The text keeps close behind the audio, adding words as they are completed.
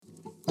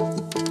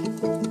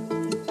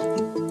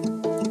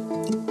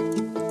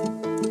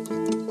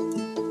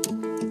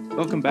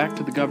Welcome back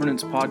to the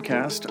Governance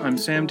Podcast. I'm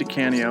Sam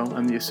DeCanio.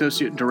 I'm the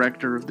Associate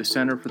Director of the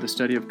Center for the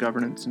Study of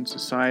Governance and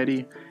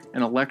Society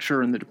and a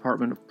lecturer in the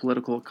Department of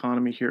Political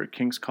Economy here at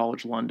King's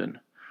College London.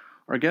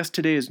 Our guest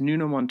today is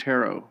Nuno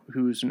Monteiro,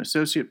 who's an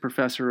Associate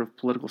Professor of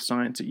Political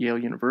Science at Yale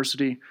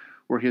University,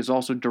 where he is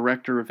also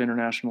Director of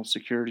International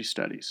Security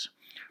Studies.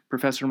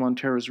 Professor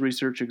Monteiro's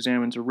research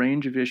examines a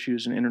range of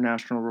issues in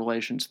international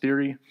relations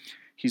theory.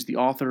 He's the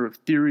author of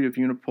Theory of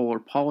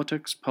Unipolar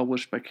Politics,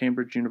 published by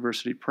Cambridge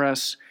University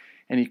Press,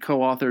 and he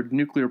co-authored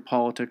Nuclear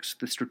Politics,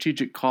 The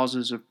Strategic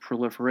Causes of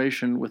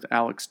Proliferation with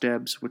Alex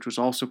Debs, which was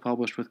also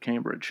published with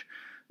Cambridge.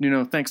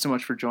 Nuno, thanks so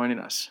much for joining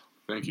us.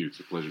 Thank you.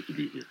 It's a pleasure to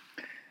be here.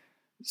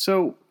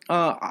 So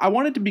I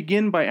wanted to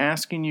begin by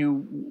asking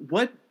you,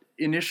 what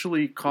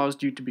initially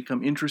caused you to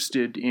become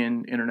interested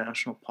in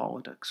international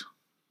politics?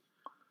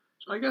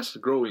 So I guess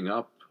growing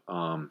up,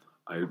 I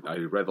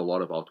read a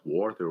lot about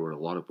war. There were a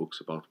lot of books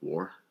about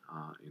war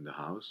in the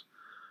house.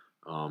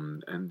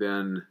 And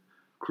then,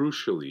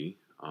 crucially,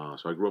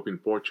 so I grew up in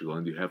Portugal,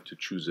 and you have to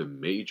choose a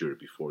major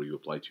before you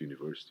apply to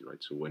university,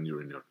 right? So when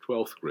you're in your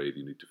 12th grade,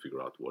 you need to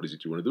figure out what is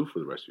it you want to do for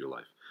the rest of your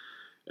life.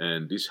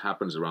 And this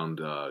happens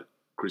around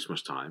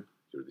Christmas time,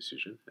 your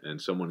decision.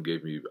 And someone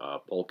gave me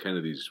Paul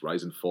Kennedy's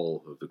Rise and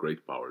Fall of the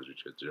Great Powers,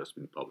 which had just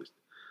been published.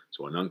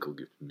 So an uncle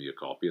gave me a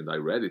copy, and I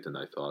read it, and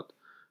I thought,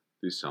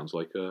 this sounds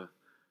like a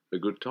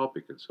good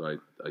topic. And so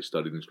I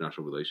studied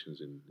international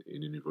relations in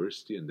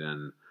university, and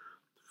then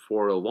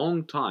for a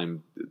long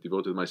time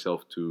devoted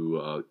myself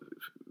to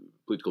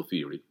political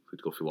theory,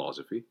 political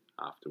philosophy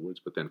afterwards,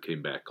 but then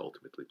came back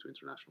ultimately to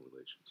international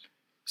relations.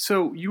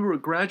 So you were a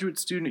graduate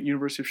student at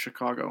University of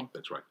Chicago.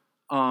 That's right.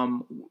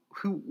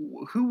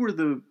 Who were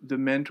the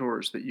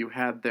mentors that you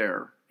had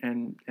there,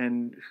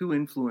 and who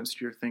influenced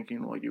your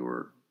thinking while you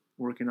were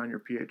working on your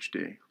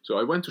PhD? So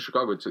I went to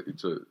Chicago.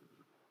 It's a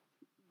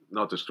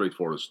not a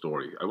straightforward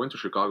story. I went to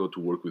Chicago to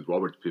work with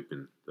Robert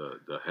Pippin,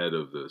 the head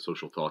of the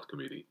Social Thought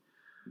Committee,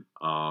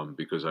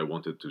 because I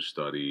wanted to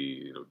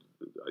study,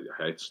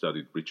 I had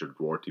studied Richard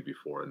Rorty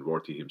before, and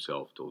Rorty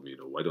himself told me,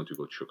 why don't you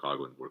go to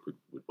Chicago and work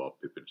with Bob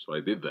Pippin? So I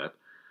did that.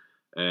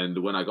 And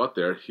when I got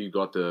there, he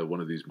got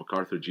one of these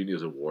MacArthur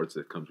Genius Awards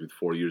that comes with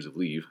 4 years of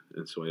leave.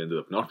 And so I ended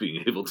up not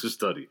being able to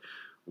study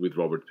with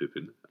Robert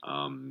Pippin,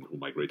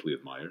 whom I greatly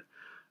admire.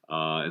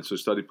 And so I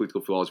studied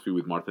political philosophy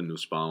with Martha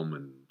Nussbaum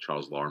and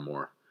Charles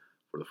Larmore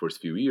for the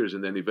first few years,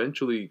 and then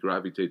eventually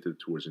gravitated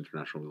towards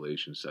international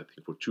relations, I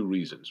think, for two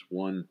reasons.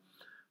 One,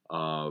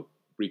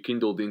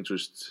 rekindled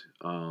interest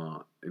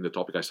in the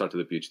topic. I started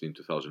a PhD in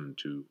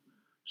 2002,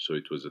 so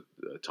it was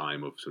a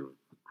time of sort of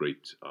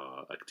great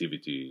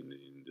activity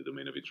in the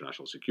domain of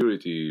international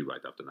security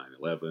right after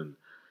 9/11.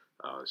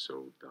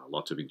 So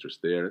lots of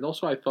interest there. And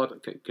also I thought,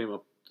 I came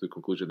up to the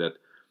conclusion that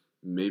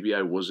maybe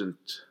I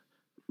wasn't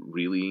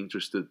really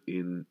interested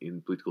in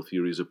political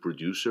theory as a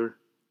producer,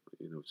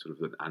 sort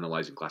of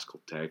analyzing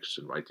classical texts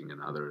and writing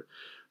another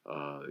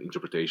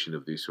interpretation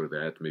of this or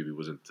that. Maybe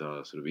wasn't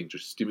sort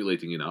of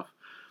stimulating enough.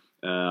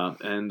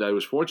 And I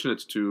was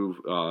fortunate to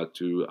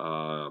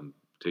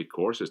take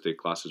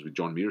classes with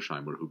John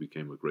Mearsheimer, who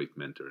became a great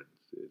mentor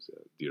and is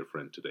a dear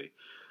friend today.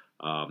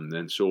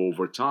 And so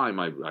over time,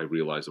 I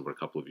realized over a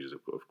couple of years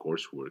of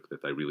coursework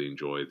that I really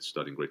enjoyed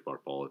studying great power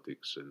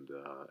politics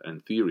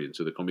and theory. And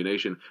so the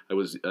combination, I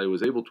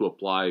was able to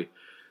apply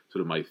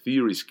sort of my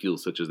theory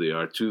skills, such as they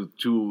are,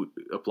 to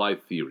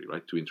applied theory,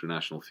 right, to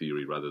international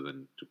theory rather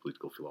than to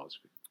political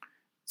philosophy.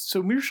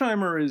 So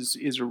Mearsheimer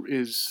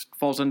is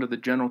falls under the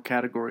general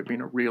category of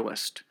being a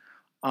realist,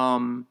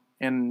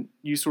 and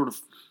you sort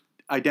of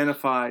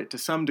identify to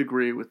some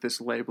degree with this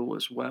label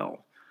as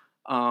well.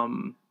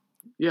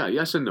 Yeah,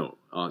 yes and no.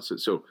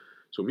 So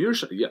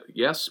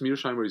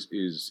Mearsheimer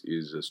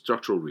is a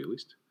structural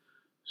realist.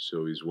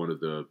 So he's one of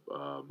the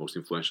most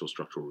influential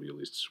structural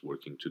realists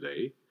working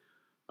today.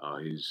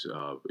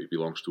 He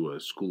belongs to a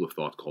school of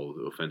thought called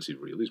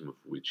offensive realism, of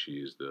which he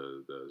is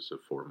the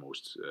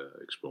foremost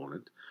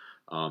exponent.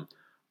 I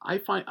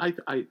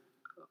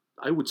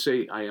would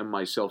say I am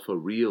myself a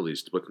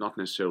realist, but not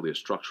necessarily a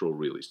structural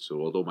realist. So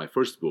although my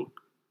first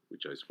book,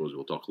 which I suppose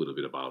we'll talk a little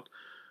bit about,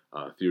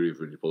 Theory of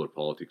Unipolar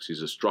Politics,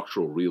 is a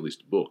structural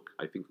realist book,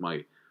 I think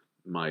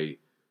my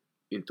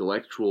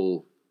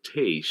intellectual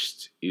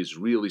taste is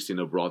realist in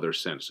a broader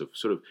sense, of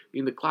sort of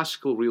in the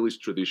classical realist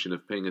tradition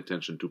of paying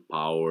attention to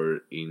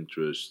power,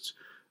 interests,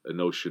 a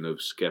notion of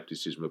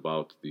skepticism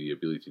about the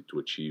ability to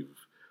achieve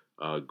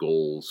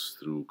goals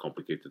through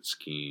complicated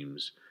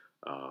schemes.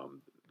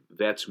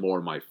 That's more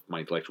my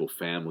intellectual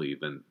family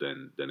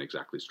than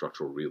exactly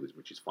structural realism,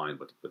 which is fine,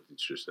 but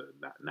it's just a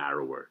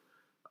narrower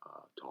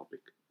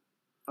topic.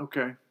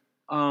 Okay.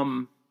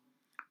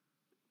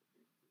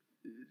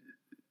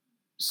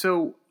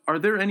 So are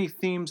there any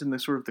themes in the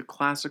sort of the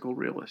classical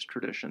realist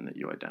tradition that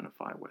you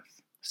identify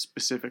with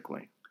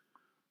specifically?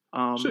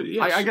 Yes.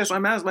 I guess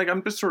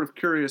I'm just sort of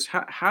curious.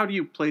 How do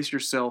you place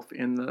yourself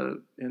in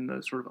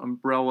the sort of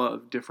umbrella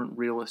of different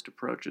realist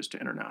approaches to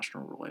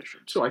international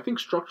relations? So I think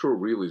structural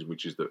realism,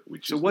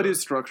 what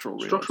is structural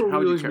realism? Structural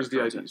realism is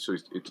the idea. It? So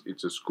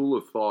it's a school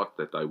of thought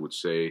that I would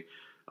say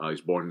is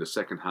born in the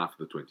second half of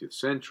the 20th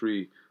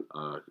century.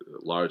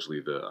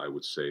 Largely, I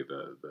would say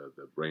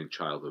the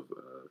brainchild of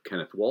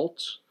Kenneth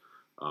Waltz,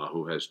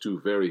 who has two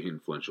very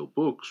influential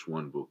books.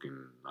 One book in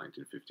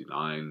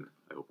 1959,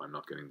 I hope I'm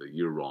not getting the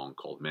year wrong,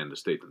 called Man, the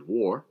State, and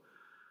War.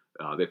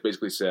 That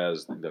basically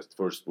says, in that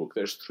first book,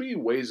 there's three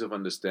ways of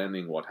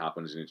understanding what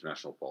happens in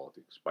international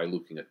politics. By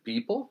looking at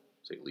people,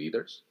 say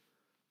leaders,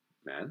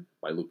 men,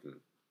 by looking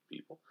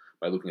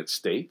at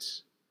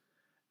states,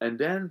 and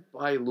then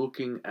by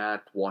looking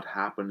at what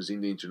happens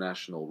in the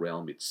international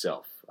realm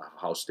itself,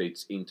 how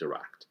states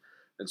interact,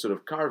 and sort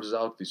of carves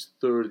out this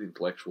third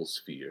intellectual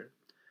sphere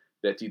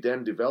that he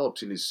then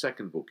develops in his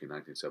second book in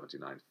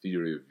 1979,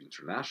 Theory of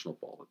International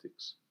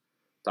Politics,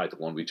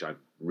 title on which I'm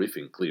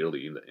riffing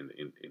clearly in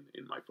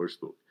my first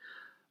book.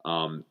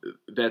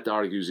 That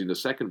argues, in the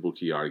second book,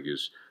 he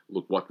argues,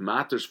 look, what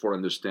matters for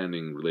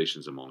understanding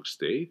relations among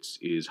states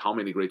is how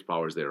many great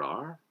powers there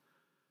are,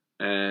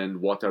 and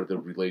what's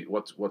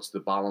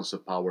the balance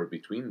of power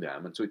between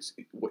them. And so it's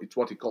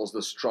what he calls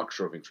the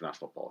structure of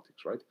international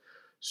politics, right?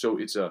 So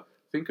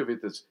think of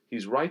it as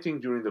he's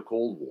writing during the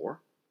Cold War,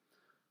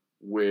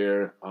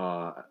 where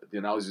the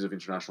analysis of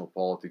international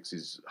politics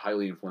is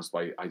highly influenced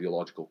by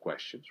ideological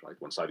questions, right?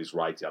 One side is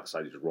right, the other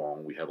side is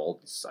wrong. We have all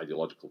these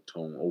ideological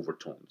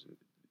overtones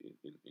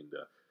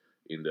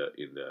in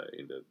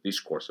the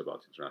discourse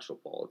about international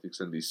politics,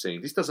 and he's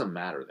saying this doesn't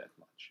matter that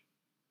much.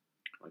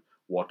 Right?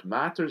 What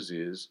matters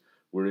is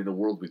we're in a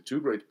world with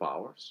two great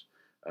powers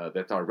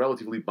that are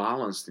relatively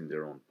balanced in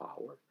their own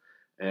power,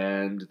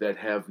 and that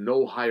have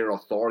no higher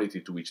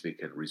authority to which they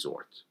can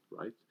resort,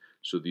 right?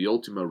 So the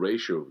ultima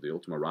ratio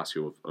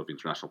of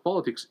international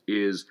politics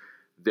is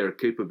their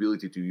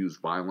capability to use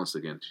violence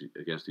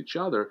against each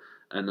other.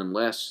 And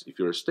if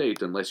you're a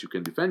state, unless you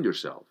can defend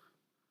yourself,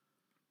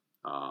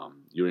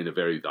 you're in a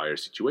very dire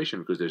situation,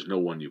 because there's no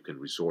one you can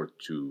resort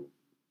to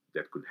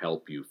that could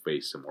help you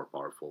face a more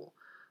powerful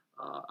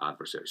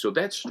adversary. So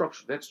that's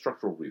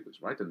structural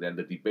realism, right? And then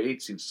the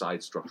debates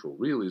inside structural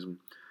realism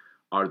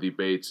are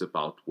debates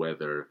about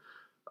whether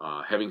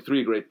having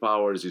three great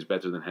powers is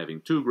better than having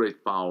two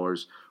great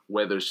powers,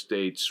 whether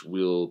states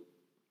will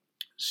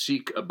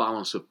seek a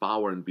balance of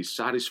power and be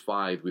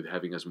satisfied with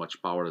having as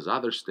much power as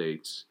other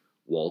states,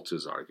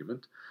 Waltz's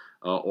argument,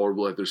 or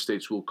whether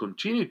states will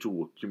continue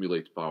to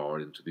accumulate power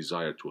and to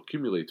desire to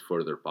accumulate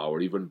further power,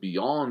 even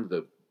beyond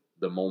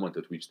the moment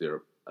at which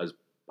they're as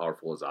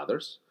powerful as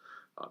others,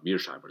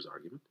 Mearsheimer's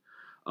argument.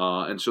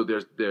 And so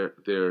there's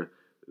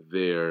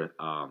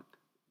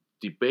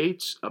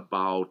debates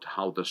about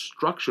how the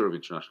structure of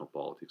international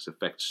politics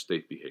affects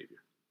state behavior.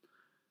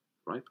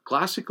 Right?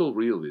 Classical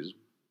realism,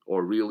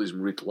 or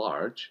realism writ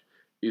large,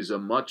 is a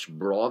much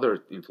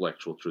broader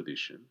intellectual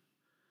tradition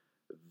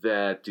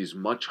that is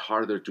much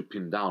harder to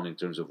pin down in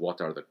terms of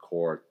what are the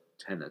core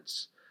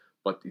tenets,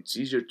 but it's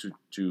easier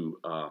to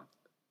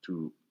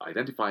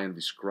identify and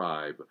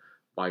describe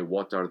by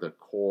what are the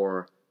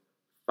core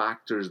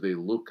factors they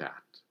look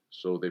at.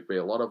 So they pay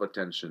a lot of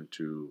attention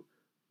to,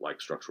 like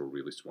structural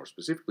realists more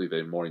specifically,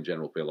 they more in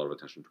general pay a lot of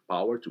attention to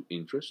power, to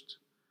interest,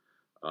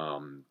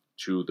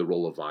 to the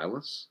role of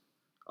violence,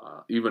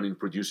 even in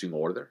producing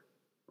order,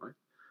 right?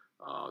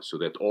 So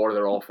that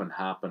order often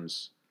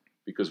happens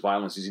because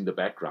violence is in the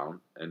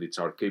background, and it's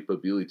our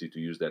capability to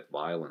use that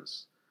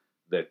violence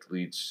that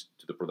leads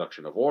to the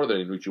production of order,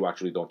 in which you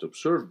actually don't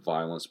observe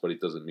violence, but it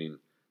doesn't mean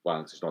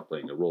violence is not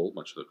playing a role,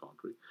 much to the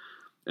contrary.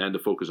 And the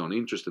focus on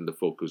interest and the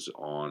focus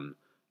on,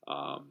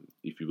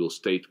 if you will,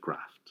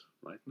 statecraft,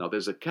 right? Now,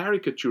 there's a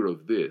caricature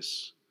of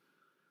this.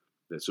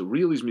 So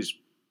realism is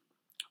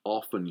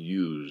often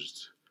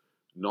used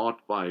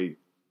not by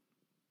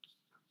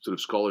sort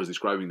of scholars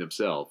describing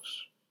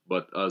themselves,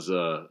 but as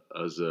a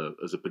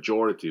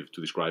pejorative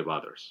to describe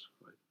others.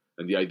 Right?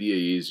 And the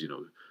idea is,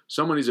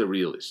 someone is a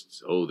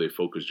realist. Oh, they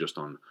focus just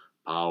on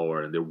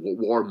power, and they're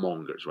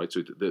warmongers, right?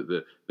 So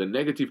the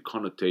negative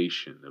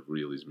connotation of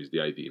realism is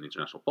the idea in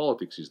international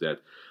politics is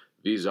that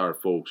these are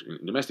folks,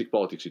 in domestic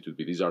politics it would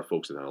be, these are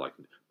folks that are like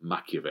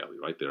Machiavelli,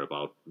 right? They're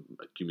about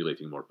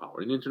accumulating more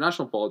power. In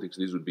international politics,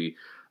 these would be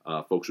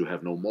folks who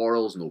have no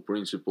morals, no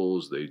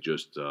principles. They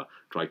just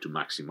try to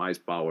maximize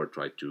power,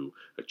 try to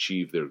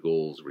achieve their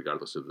goals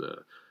regardless of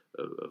the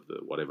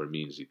whatever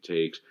means it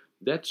takes.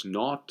 That's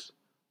not,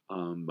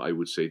 I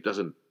would say,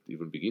 doesn't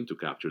even begin to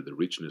capture the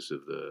richness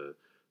of the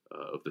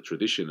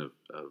tradition of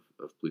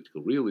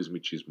political realism,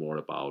 which is more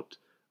about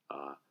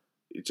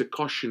it's a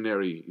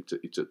cautionary.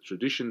 It's a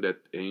tradition that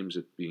aims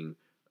at being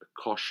a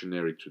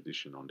cautionary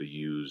tradition on the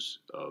use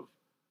of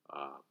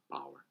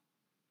power.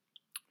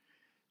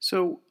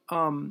 So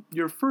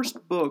your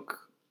first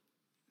book,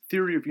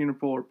 theory of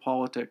unipolar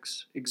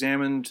politics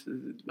examined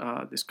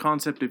this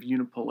concept of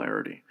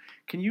unipolarity.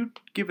 Can you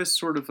give us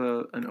sort of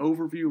an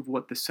overview of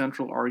what the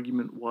central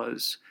argument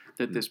was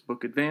that this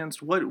book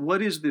advanced?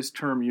 What is this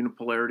term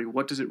unipolarity?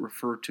 What does it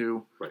refer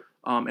to? Right.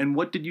 And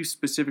what did you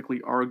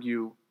specifically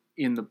argue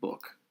in the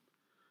book?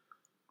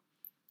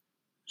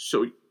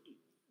 So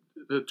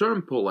the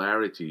term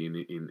polarity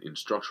in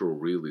structural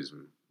realism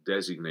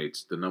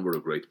designates the number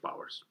of great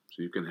powers.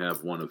 So you can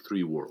have one of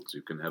three worlds.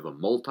 You can have a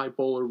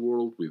multipolar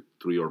world with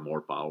three or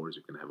more powers.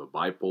 You can have a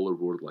bipolar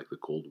world like the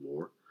Cold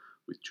War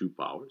with two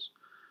powers.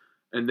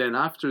 And then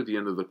after the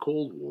end of the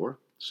Cold War,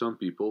 some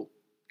people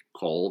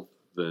called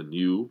the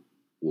new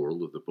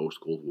world of the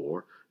post-Cold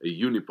War a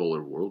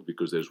unipolar world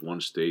because there's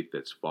one state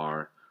that's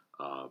far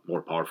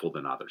more powerful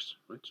than others,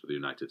 right? So the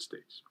United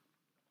States.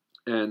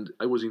 And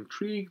I was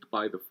intrigued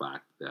by the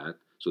fact that,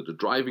 so the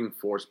driving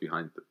force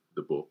behind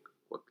the book,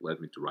 what led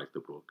me to write the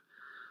book,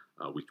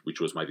 which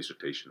was my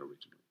dissertation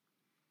originally.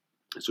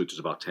 So it was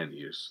about 10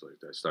 years. Like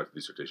I started the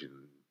dissertation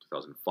in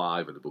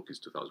 2005, and the book is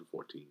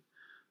 2014,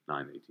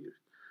 8 years.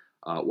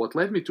 What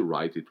led me to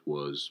write it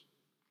was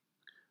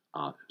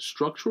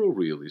structural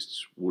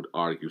realists would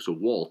argue, so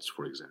Waltz,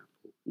 for example,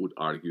 would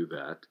argue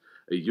that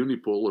a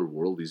unipolar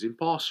world is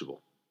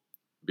impossible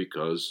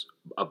because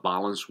a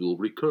balance will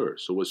recur.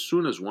 So as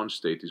soon as one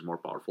state is more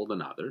powerful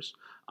than others,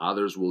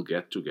 others will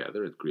get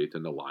together and create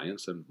an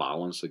alliance and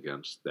balance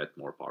against that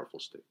more powerful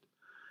state.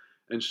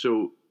 And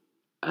so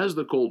as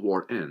the Cold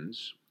War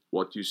ends,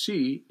 what you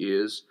see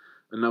is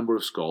a number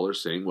of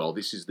scholars saying, well,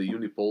 this is the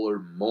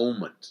unipolar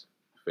moment.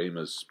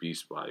 Famous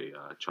piece by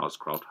Charles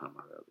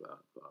Krauthammer,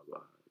 a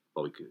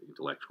public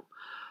intellectual,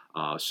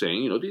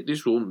 saying,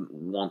 this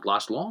won't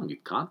last long.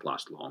 It can't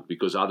last long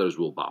because others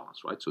will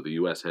balance, right? So the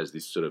U.S. has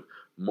this sort of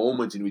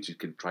moment in which it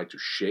can try to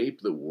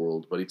shape the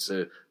world, but it's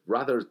a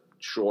rather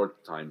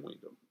short time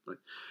window, right?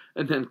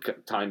 And then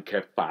time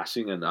kept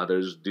passing and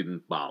others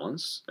didn't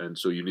balance, and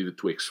so you needed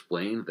to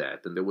explain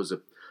that. And there was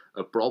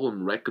a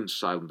problem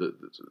reconciling,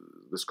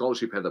 the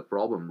scholarship had a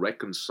problem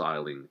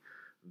reconciling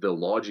the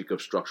logic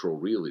of structural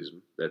realism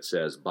that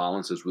says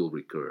balances will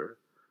recur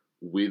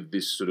with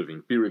this sort of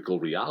empirical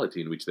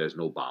reality in which there's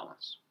no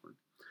balance. Right?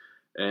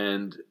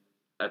 And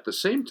at the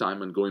same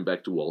time, and going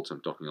back to Waltz, I'm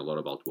talking a lot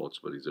about Waltz,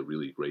 but he's a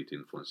really great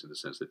influence in the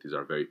sense that these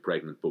are very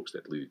pregnant books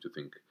that lead you to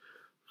think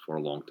for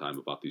a long time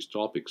about these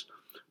topics.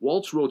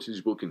 Waltz wrote his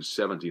book in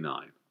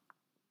 1979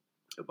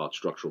 about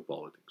structural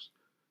politics,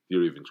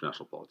 theory of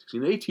international politics.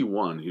 In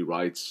 1981, he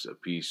writes a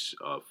piece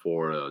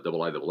for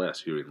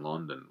IISS here in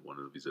London, one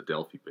of his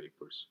Adelphi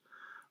papers.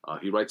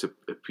 He writes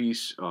a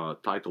piece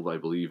titled, I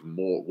believe,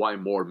 Why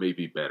More May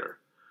Be Better.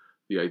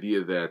 The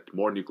idea that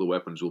more nuclear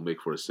weapons will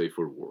make for a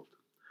safer world.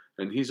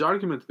 And his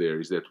argument there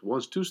is that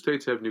once two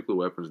states have nuclear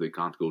weapons, they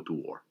can't go to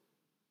war.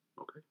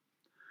 Okay?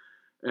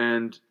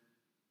 And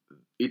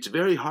it's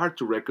very hard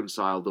to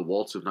reconcile the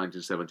Waltz of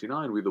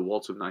 1979 with the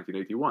Waltz of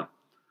 1981.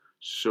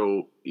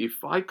 So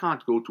if I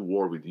can't go to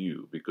war with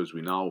you because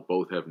we now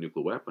both have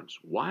nuclear weapons,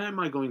 why am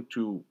I going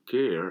to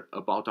care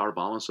about our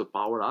balance of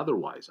power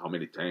otherwise? How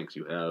many tanks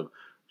you have,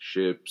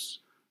 ships,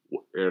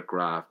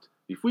 aircraft.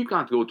 If we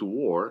can't go to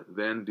war,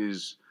 then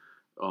these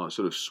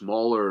sort of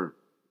smaller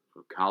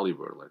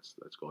caliber, let's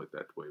call it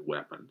that way,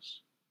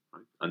 weapons,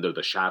 right, under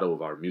the shadow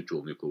of our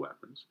mutual nuclear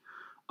weapons,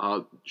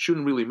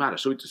 shouldn't really matter.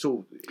 So it's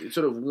sort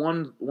of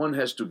one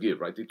has to give,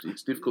 right?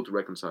 It's difficult to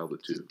reconcile the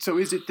two. So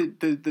is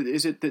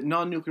it that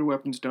non-nuclear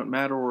weapons don't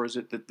matter, or is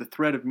it that the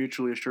threat of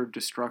mutually assured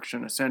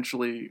destruction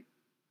essentially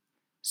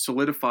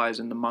solidifies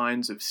in the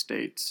minds of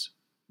states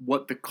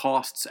what the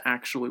costs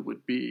actually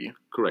would be?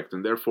 Correct,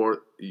 and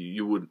therefore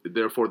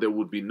there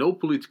would be no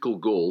political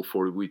goal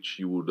for which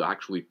you would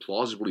actually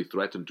plausibly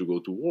threaten to go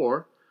to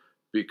war,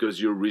 because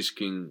you're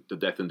risking the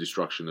death and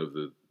destruction of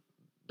the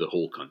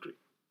whole country.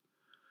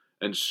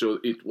 And so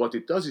what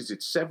it does is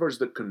it severs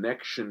the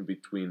connection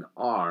between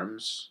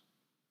arms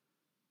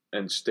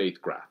and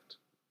statecraft,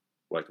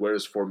 right?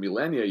 Whereas for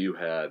millennia you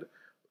had,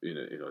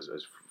 as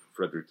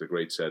Frederick the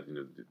Great said,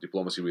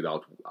 diplomacy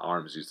without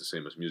arms is the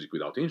same as music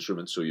without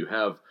instruments. So you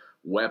have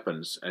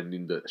weapons, and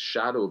in the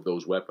shadow of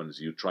those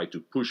weapons, you try to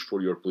push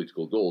for your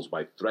political goals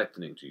by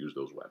threatening to use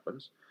those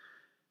weapons.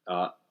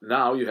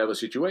 Now you have a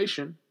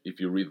situation, if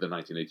you read the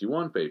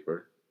 1981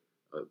 paper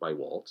by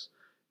Waltz,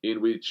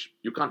 in which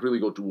you can't really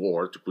go to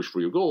war to push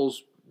for your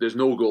goals. There's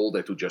no goal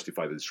that would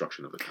justify the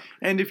destruction of the country.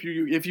 And if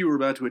you were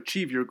about to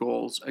achieve your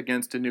goals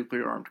against a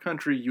nuclear-armed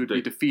country, you would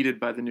be defeated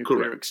by the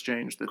nuclear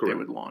exchange that they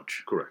would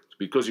launch. Correct.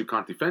 Because you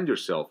can't defend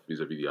yourself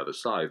vis-a-vis the other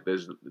side.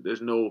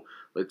 There's no,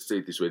 let's say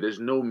it this way, there's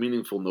no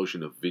meaningful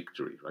notion of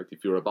victory, right?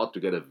 If you're about to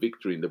get a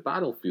victory in the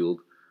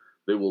battlefield,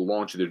 they will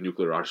launch their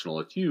nuclear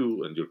arsenal at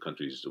you and your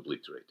country is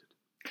obliterated.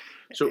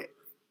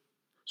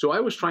 So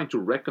I was trying to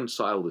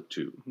reconcile the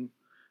two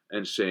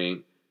and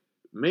saying,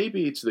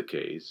 maybe it's the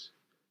case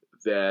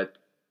that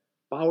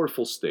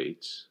powerful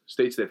states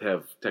that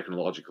have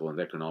technological and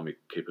economic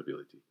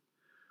capability,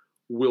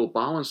 will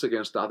balance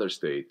against other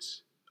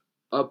states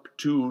up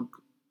to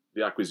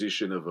the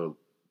acquisition of a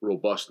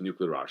robust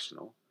nuclear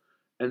arsenal.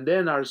 and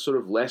then are sort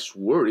of less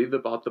worried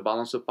about the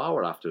balance of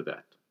power after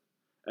that.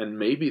 And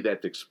maybe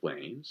that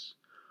explains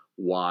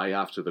why,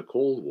 after the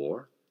Cold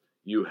War,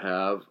 you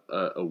have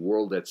a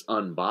world that's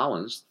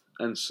unbalanced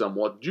and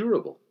somewhat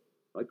durable,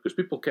 right? Because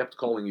people kept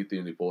calling it the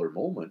unipolar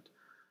moment,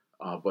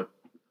 but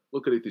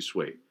look at it this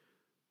way.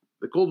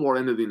 The Cold War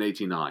ended in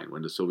 1989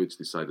 when the Soviets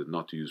decided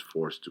not to use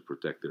force to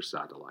protect their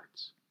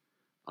satellites.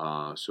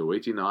 So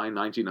 89,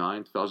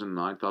 99,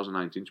 2009,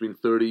 2019, it's been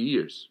 30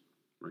 years.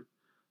 Right?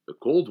 The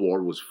Cold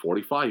War was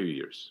 45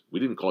 years. We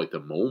didn't call it a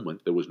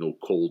moment. There was no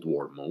Cold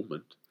War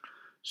moment.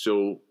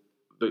 So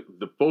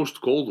the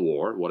post-Cold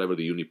War, whatever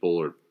the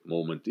unipolar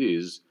moment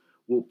is,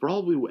 will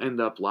probably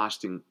end up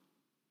lasting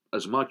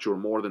as much or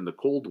more than the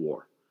Cold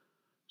War.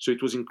 So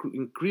it was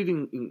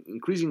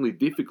increasingly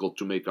difficult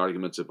to make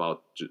arguments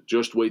about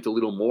just wait a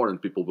little more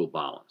and people will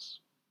balance.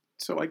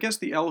 So I guess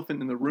the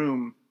elephant in the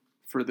room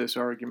for this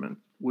argument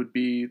would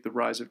be the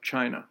rise of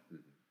China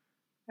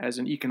as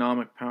an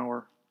economic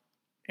power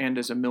and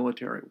as a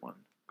military one.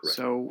 Correct.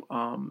 So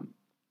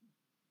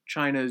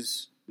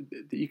China's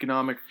the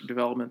economic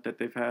development that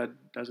they've had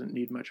doesn't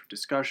need much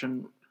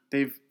discussion.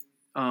 They've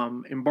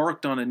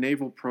embarked on a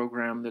naval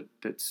program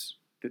that's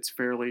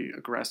fairly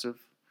aggressive.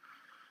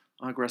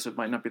 Aggressive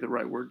might not be the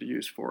right word to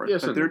use for it,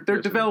 yes, but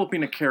they're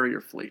developing a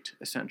carrier fleet.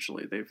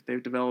 Essentially,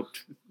 they've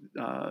developed.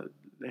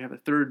 They have a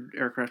third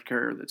aircraft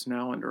carrier that's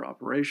now under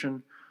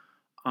operation.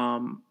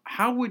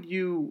 How would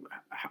you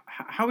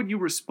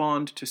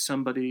respond to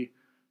somebody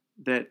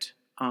that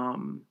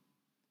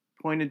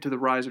pointed to the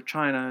rise of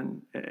China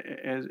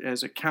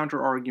as a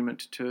counter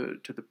argument to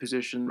the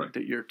position right.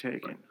 that you're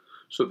taking? Right.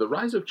 So the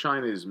rise of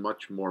China is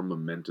much more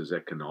momentous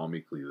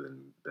economically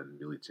than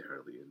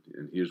militarily,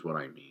 and here's what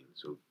I mean.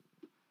 So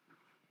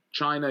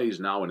China is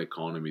now an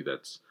economy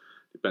that's,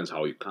 depends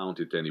how you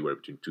count it, anywhere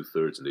between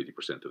 2/3 and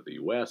 80% of the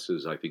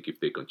U.S.'s. I think if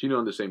they continue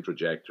on the same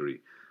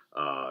trajectory,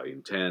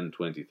 in 10,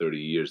 20, 30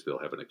 years, they'll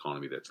have an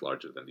economy that's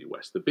larger than the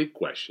U.S. The big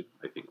question,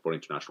 I think, for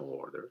international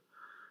order,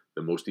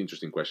 the most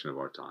interesting question of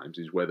our times,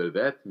 is whether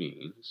that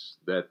means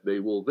that they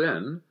will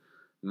then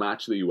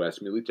match the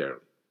U.S.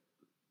 militarily.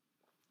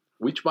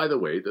 Which, by the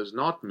way, does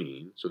not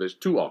mean, so there's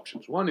two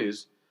options. One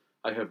is,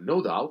 I have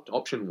no doubt,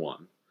 option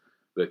one,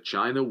 that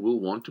China will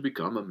want to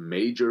become a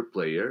major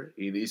player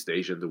in East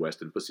Asia and the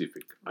Western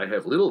Pacific. I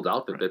have little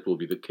doubt that that will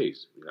be the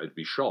case. I'd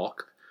be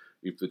shocked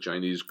if the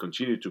Chinese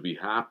continue to be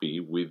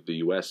happy with the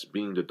US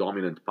being the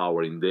dominant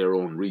power in their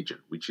own region,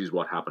 which is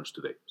what happens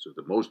today. So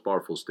the most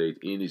powerful state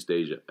in East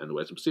Asia and the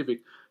Western Pacific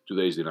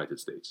today is the United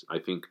States. I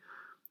think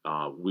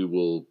we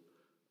will,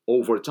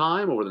 over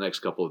time, over the next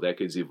couple of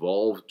decades,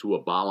 evolve to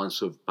a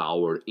balance of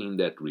power in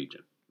that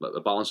region,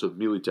 a balance of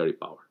military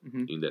power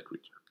in that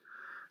region.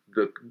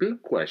 The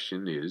big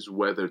question is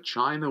whether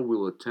China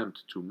will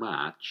attempt to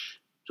match.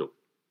 So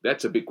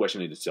that's a big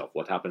question in itself,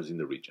 what happens in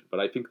the region.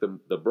 But I think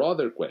the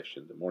broader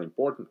question, the more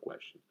important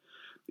question,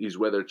 is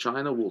whether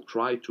China will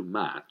try to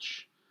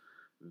match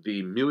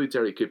the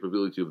military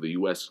capability of the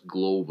U.S.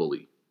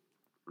 globally.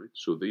 Right?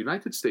 So the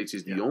United States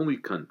is the only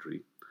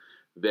country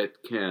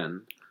that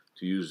can,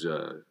 to use,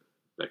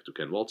 back to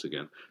Ken Waltz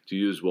again, to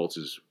use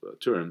Waltz's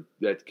term,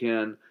 that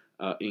can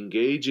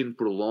engage in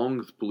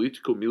prolonged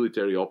political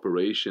military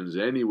operations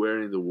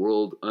anywhere in the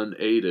world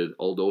unaided,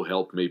 although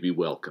help may be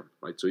welcome.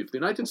 Right? So if the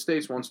United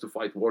States wants to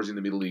fight wars in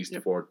the Middle East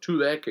for 2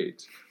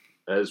 decades,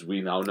 as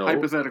we now know,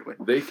 hypothetically,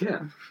 they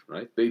can.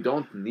 Right? They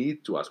don't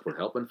need to ask for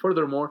help. And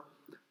furthermore,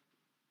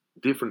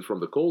 different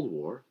from the Cold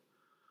War,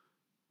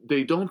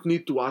 they don't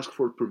need to ask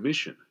for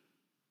permission.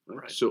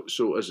 Right? So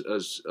as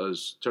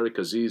Tariq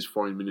Aziz,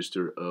 foreign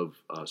minister of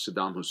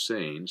Saddam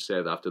Hussein,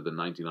 said after the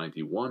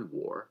 1991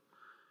 war,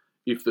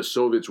 if the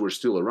Soviets were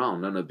still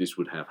around, none of this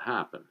would have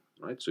happened,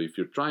 right? So if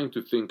you're trying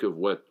to think of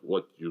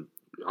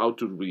how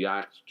to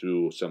react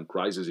to some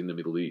crisis in the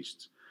Middle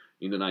East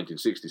in the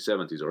 1960s,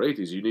 70s, or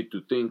 80s, you need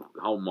to think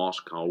how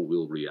Moscow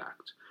will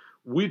react.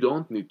 We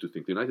don't need to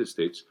think. The United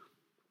States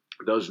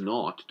does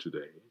not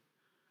today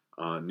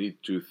need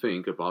to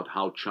think about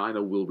how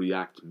China will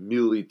react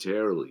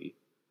militarily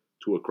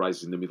to a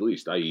crisis in the Middle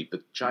East, i.e.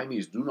 the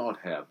Chinese do not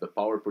have the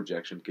power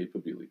projection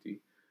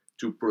capability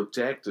to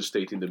protect the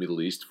state in the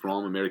Middle East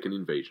from American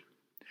invasion.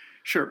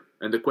 Sure.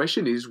 And the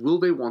question is, will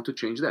they want to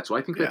change that? So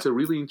I think that's a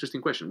really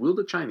interesting question. Will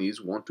the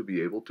Chinese want to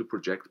be able to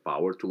project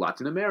power to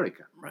Latin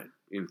America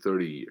in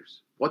 30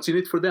 years? What's in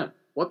it for them?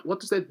 What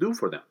does that do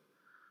for them?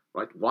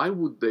 Right? Why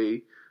would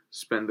they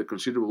spend the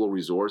considerable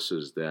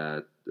resources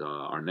that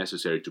are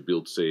necessary to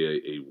build, say,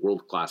 a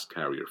world-class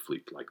carrier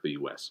fleet like the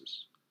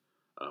US's,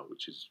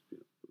 which is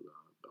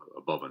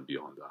above and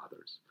beyond the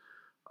others?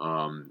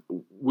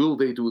 Will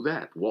they do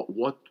that?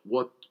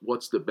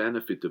 What's the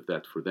benefit of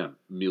that for them,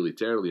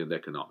 militarily and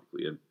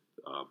economically? And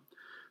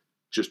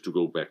just to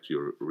go back to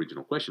your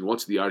original question,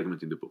 what's the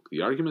argument in the book?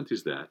 The argument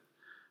is that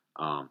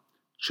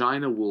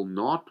China will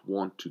not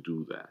want to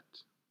do that.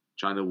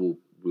 China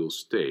will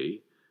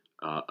stay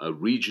a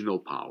regional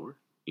power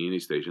in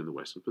East Asia and the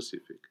Western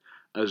Pacific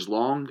as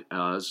long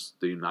as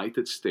the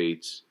United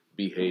States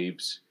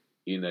behaves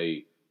in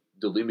a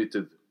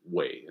delimited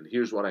way. And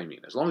here's what I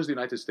mean. As long as the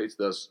United States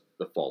does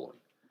the following: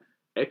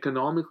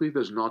 economically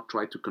does not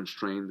try to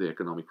constrain the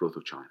economic growth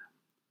of China.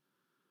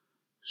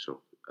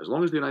 So, as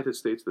long as the United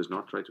States does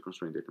not try to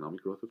constrain the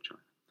economic growth of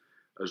China,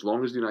 as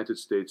long as the United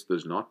States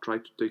does not try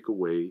to take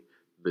away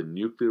the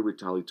nuclear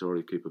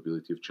retaliatory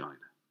capability of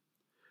China,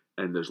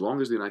 and as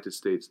long as the United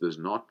States does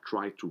not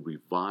try to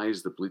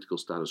revise the political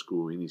status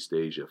quo in East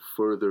Asia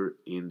further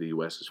in the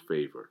US's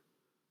favor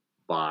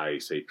by,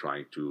 say,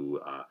 trying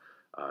to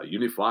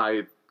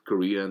unify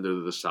Korea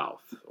under the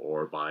South,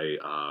 or by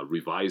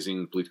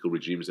revising political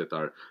regimes that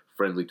are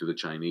friendly to the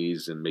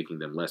Chinese and making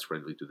them less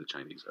friendly to the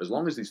Chinese. As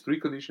long as these three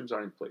conditions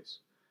are in place: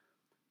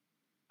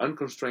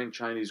 unconstrained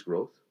Chinese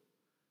growth,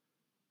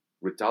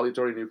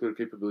 retaliatory nuclear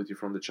capability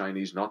from the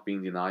Chinese not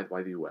being denied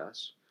by the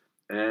US,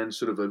 and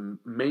sort of a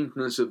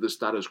maintenance of the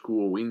status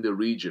quo in the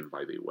region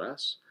by the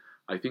US,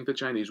 I think the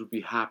Chinese would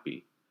be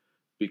happy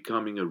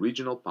becoming a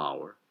regional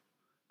power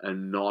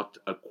and not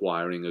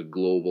acquiring a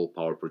global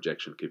power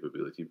projection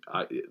capability,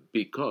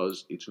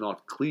 because it's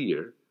not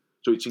clear.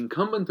 So it's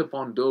incumbent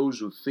upon those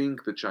who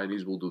think the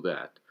Chinese will do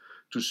that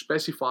to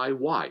specify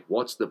why.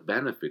 What's the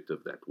benefit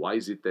of that? Why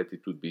is it that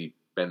it would be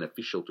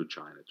beneficial to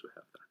China to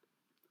have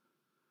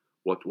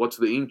that? What's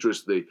the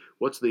interest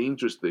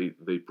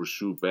they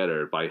pursue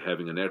better by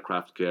having an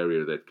aircraft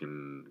carrier that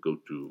can go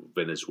to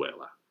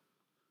Venezuela,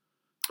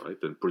 right,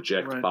 and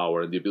project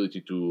power and the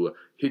ability to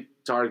hit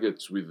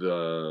targets with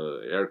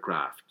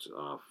aircraft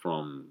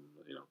from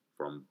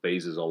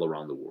bases all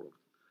around the world?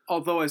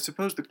 Although I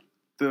suppose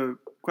the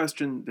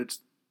question that's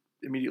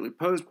immediately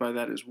posed by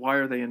that is, why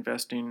are they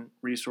investing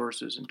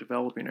resources in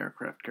developing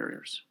aircraft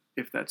carriers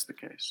if that's the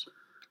case?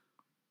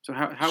 So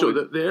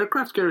the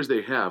aircraft carriers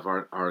they have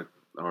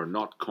are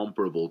not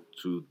comparable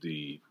to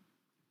the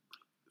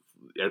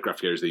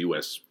aircraft carriers the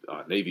U.S.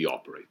 Navy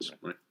operates,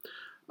 right?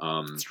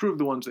 It's true of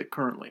the ones they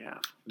currently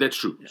have. That's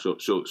true. Yeah.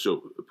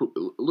 So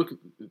look,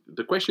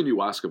 the question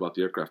you ask about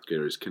the aircraft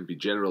carriers can be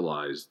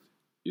generalized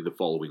in the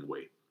following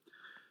way.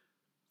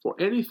 For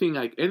anything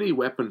like any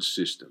weapons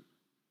system,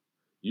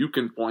 you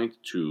can point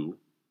to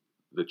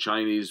the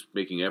Chinese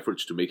making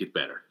efforts to make it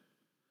better.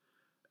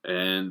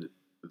 And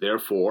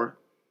therefore,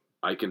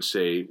 I can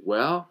say,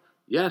 well,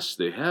 yes,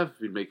 they have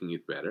been making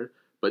it better,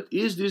 but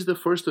is this the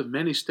first of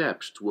many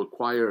steps to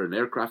acquire an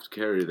aircraft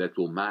carrier that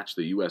will match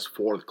the U.S.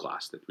 Ford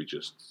class that we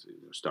just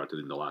started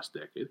in the last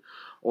decade?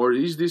 Or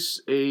is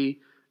this a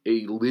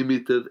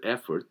limited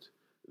effort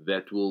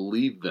that will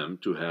lead them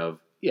to have,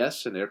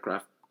 yes, an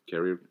aircraft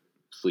carrier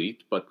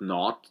fleet, but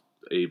not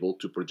able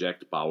to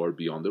project power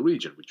beyond the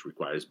region, which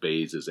requires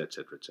bases,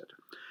 etc., etc.?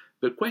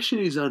 The question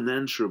is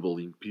unanswerable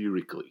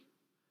empirically,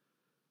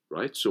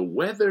 right? So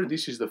whether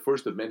this is the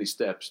first of many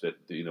steps that,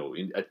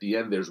 at the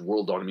end there's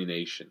world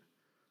domination,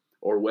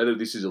 or whether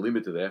this is a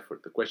limited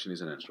effort, the question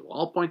is unanswerable.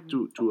 I'll point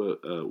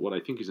to what I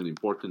think is an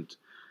important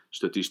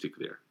statistic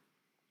there.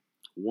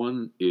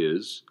 One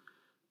is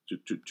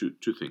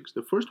two things.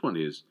 The first one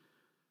is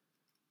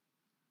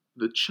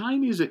the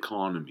Chinese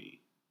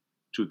economy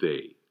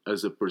today,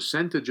 as a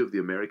percentage of the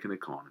American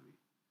economy,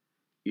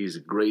 is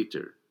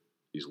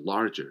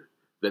larger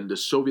than the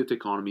Soviet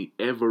economy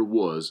ever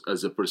was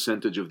as a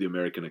percentage of the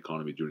American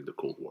economy during the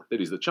Cold War.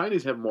 That is, the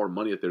Chinese have more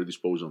money at their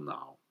disposal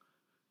now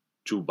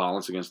to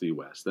balance against the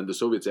US than the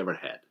Soviets ever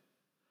had.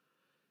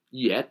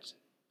 Yet,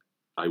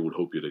 I would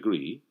hope you'd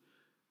agree,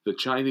 the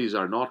Chinese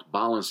are not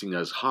balancing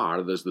as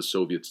hard as the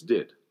Soviets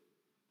did.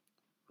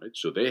 Right?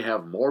 So they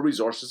have more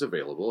resources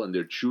available, and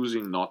they're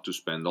choosing not to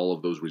spend all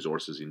of those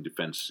resources in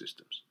defense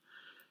systems.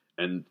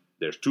 And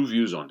there's two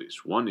views on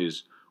this. One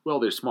is,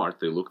 well, they're smart.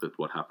 They looked at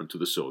what happened to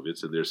the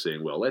Soviets, and they're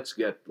saying, well, let's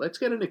get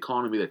an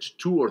economy that's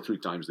 2 or 3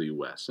 times the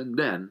U.S., and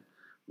then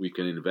we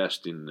can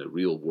invest in a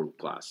real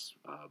world-class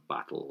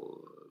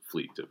battle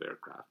fleet of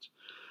aircraft.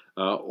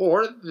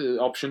 Or the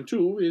option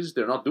 2 is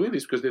they're not doing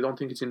this because they don't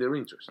think it's in their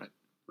interest.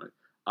 Right?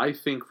 I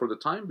think for the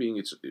time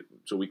being,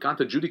 so we can't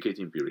adjudicate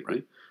empirically.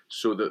 Right.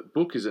 So the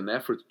book is an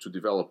effort to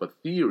develop a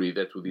theory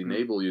that would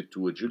enable you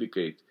to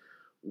adjudicate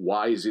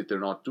why is it they're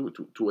not doing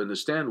it, to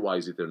understand why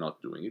is it they're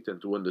not doing it,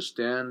 and to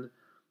understand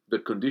the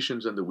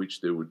conditions under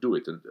which they would do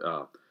it. And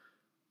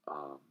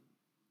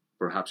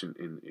perhaps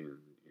in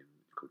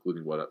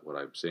concluding what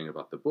I'm saying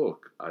about the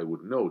book, I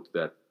would note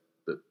that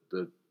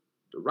the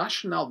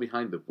rationale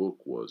behind the book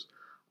was,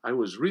 I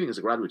was reading as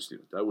a graduate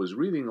student, I was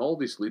reading all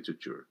this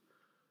literature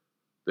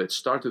that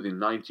started in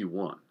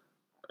 91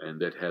 and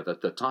that had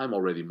at the time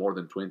already more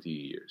than 20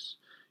 years,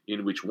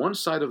 in which one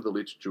side of the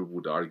literature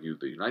would argue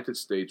the United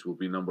States will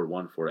be number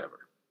one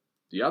forever.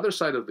 The other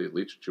side of the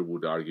literature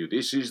would argue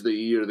this is the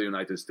year the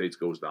United States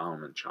goes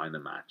down and China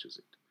matches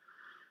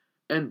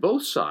it. And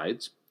both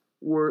sides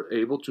were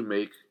able to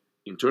make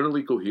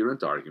internally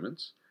coherent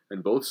arguments,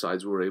 and both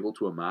sides were able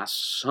to amass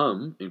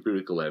some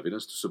empirical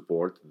evidence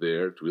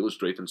to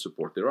illustrate and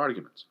support their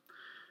arguments.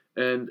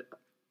 And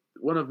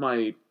one of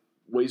my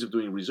ways of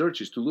doing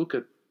research is to look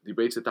at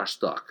debates that are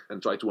stuck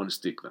and try to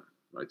unstick them.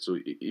 Right? So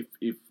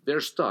if they're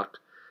stuck,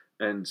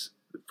 and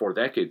for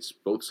decades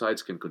both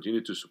sides can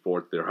continue to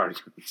support their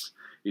arguments,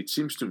 it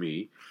seems to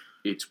me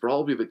it's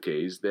probably the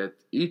case that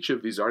each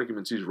of these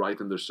arguments is right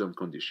under some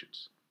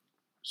conditions.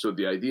 So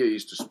the idea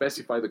is to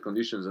specify the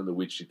conditions under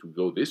which it will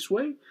go this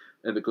way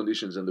and the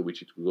conditions under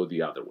which it will go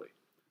the other way.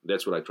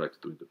 That's what I try to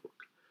do in the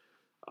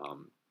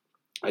book.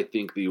 I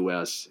think the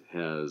U.S.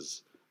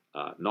 has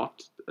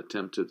not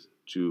attempted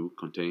to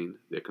contain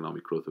the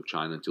economic growth of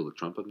China until the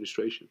Trump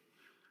administration.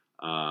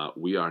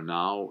 We are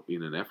now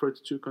in an effort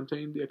to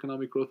contain the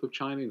economic growth of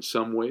China in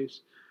some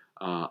ways.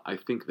 I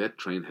think that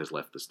train has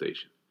left the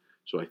station.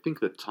 So I think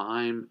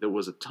there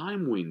was a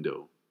time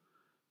window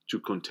to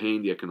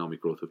contain the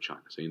economic growth of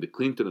China. So in the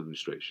Clinton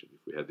administration,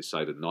 if we had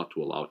decided not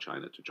to allow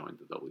China to join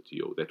the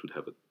WTO, that would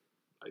have,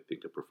 I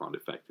think, a profound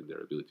effect in their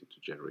ability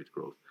to generate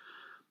growth.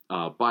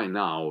 By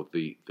now,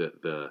 the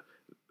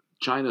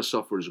China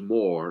suffers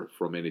more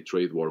from any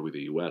trade war with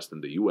the U.S.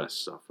 than the U.S.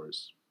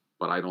 suffers,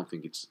 but I don't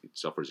think it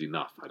suffers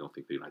enough. I don't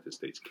think the United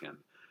States can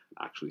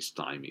actually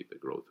stymie the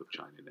growth of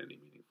China in any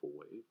meaningful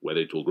way.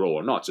 Whether it will grow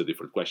or not is a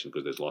different question,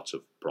 because there's lots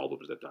of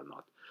problems that are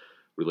not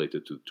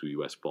related to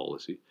U.S.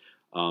 policy.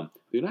 The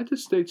United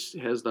States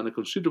has done a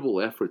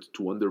considerable effort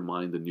to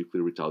undermine the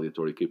nuclear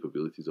retaliatory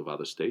capabilities of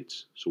other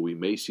states, so we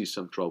may see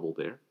some trouble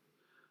there.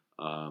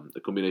 A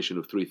combination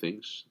of three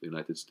things. The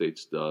United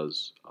States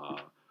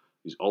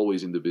is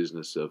always in the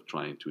business of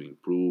trying to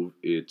improve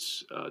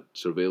its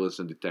surveillance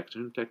and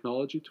detection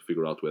technology to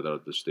figure out whether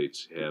the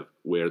states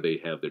where they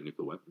have their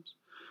nuclear weapons.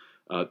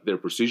 Their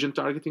precision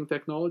targeting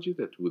technology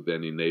that would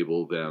then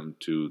enable them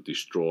to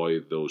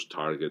destroy those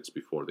targets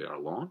before they are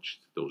launched,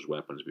 those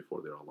weapons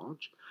before they are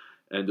launched.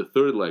 And the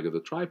third leg of the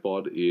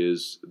tripod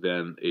is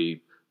then a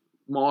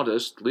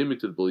modest,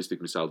 limited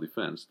ballistic missile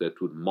defense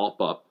that would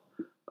mop up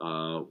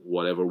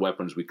whatever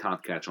weapons we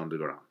can't catch on the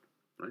ground.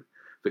 Right?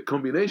 The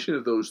combination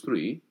of those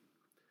three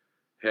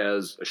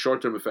has a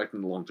short-term effect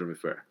and a long-term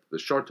effect. The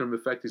short-term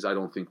effect is I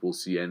don't think we'll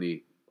see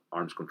any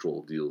arms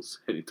control deals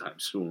anytime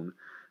soon,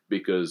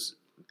 because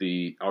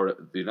the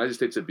United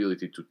States'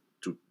 ability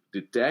to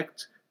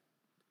detect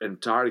and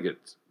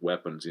target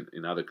weapons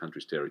in other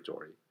countries'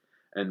 territory,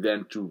 and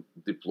then to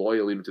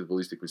deploy a limited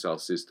ballistic missile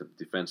system,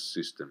 defense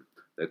system,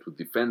 that would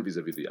defend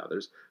vis-a-vis the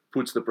others,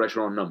 puts the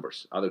pressure on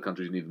numbers. Other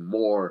countries need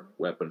more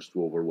weapons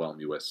to overwhelm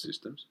U.S.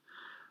 systems.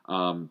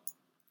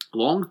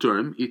 Long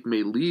term, it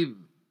may lead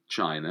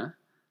China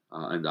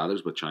and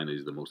others, but China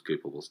is the most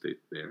capable state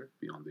there,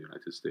 beyond the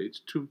United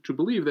States, to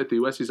believe that the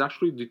U.S. is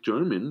actually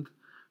determined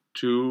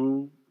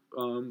to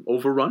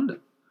overrun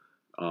them.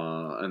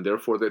 And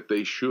therefore that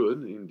they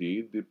should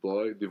indeed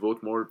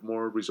devote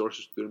more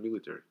resources to their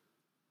military.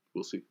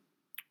 We'll see.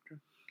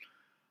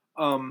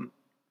 Okay.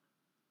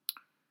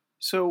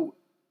 So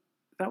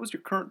that was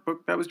your current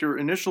book. That was your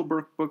initial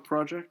book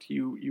project.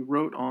 You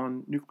wrote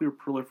on nuclear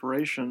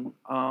proliferation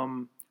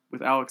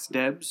with Alex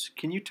Debs.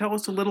 Can you tell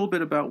us a little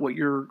bit about what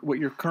you're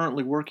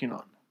currently working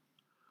on?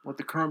 What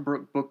the current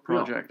book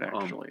project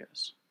actually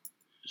is?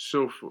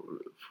 So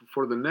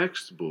for the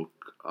next book,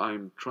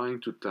 I'm trying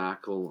to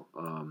tackle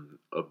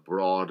a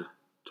broad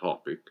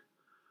topic.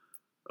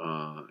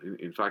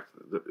 In fact,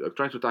 I'm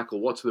trying to tackle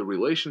what's the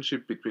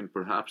relationship between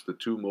perhaps the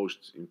two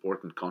most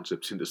important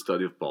concepts in the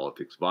study of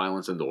politics,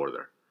 violence and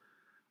order.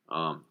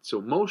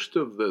 So most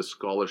of the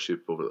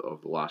scholarship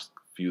of the last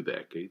few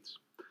decades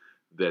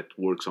that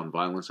works on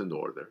violence and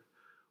order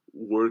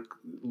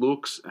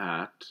looks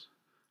at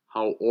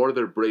how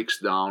order breaks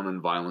down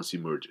and violence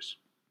emerges.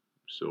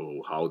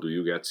 So how do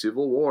you get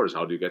civil wars?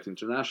 How do you get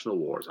international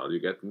wars? How do you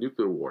get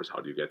nuclear wars? How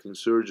do you get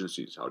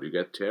insurgencies? How do you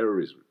get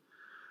terrorism?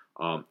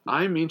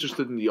 I'm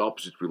interested in the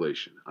opposite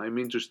relation. I'm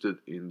interested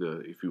in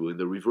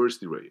the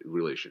reverse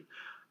relation.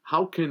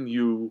 How can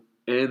you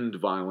end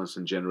violence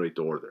and generate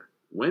order?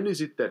 When is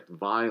it that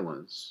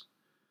violence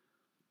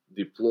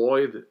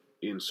deployed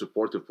in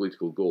support of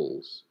political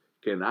goals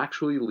can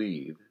actually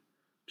lead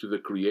to the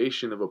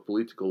creation of a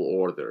political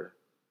order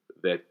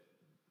that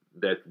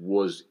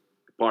was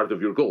part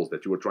of your goals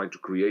that you were trying to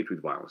create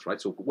with violence,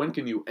 right? So when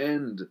can you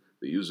end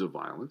the use of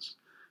violence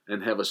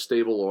and have a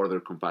stable order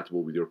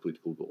compatible with your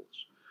political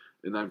goals?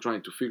 And I'm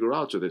trying to figure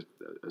out, so that,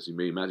 as you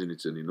may imagine,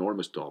 it's an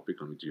enormous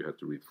topic on which you have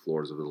to read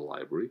floors of the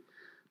library.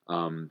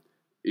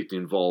 It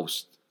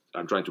involves,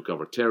 I'm trying to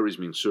cover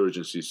terrorism,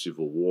 insurgency,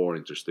 civil war,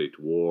 interstate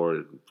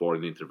war,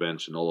 foreign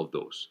intervention, all of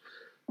those.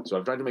 So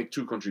I'm trying to make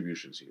two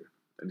contributions here,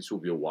 and this will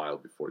be a while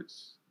before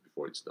it's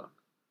done.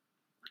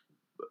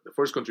 But the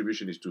first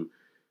contribution is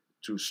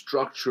to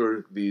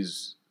structure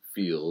these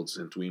fields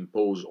and to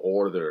impose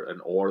order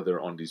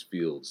on these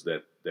fields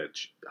that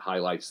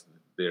highlights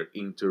their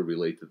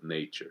interrelated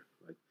nature.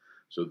 Right?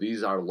 So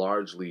these are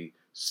largely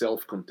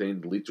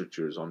self-contained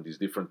literatures on these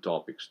different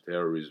topics: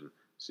 terrorism,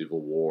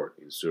 civil war,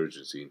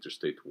 insurgency,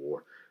 interstate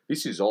war.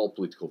 This is all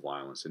political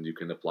violence, and you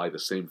can apply the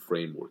same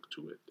framework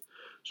to it.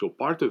 So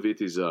part of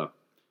it is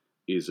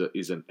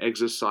an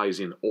exercise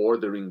in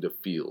ordering the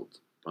field,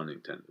 pun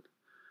intended.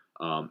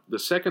 The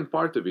second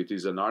part of it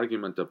is an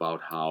argument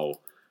about how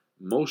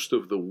most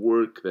of the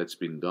work that's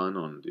been done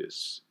on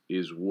this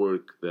is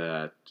work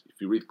that,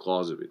 if you read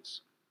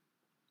Clausewitz,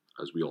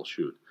 as we all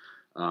should,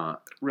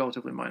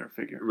 Relatively minor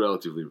figure.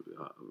 Relatively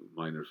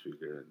minor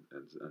figure,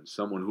 and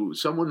someone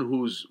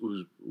whose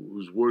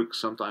work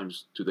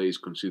sometimes today is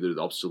considered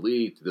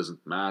obsolete. It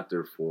doesn't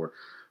matter for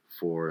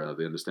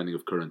the understanding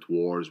of current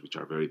wars, which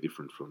are very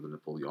different from the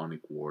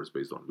Napoleonic Wars,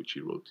 based on which he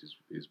wrote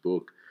his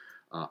book.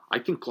 I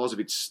think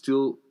Clausewitz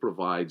still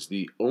provides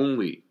the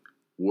only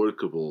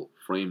workable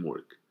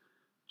framework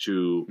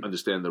to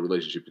understand the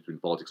relationship between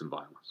politics and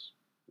violence.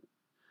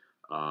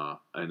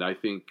 And I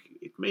think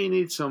it may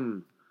need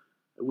some,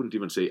 I wouldn't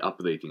even say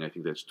updating, I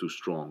think that's too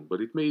strong,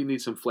 but it may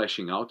need some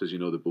fleshing out. As you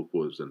know, the book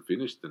was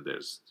unfinished, and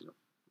there's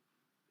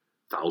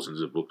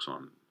thousands of books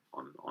on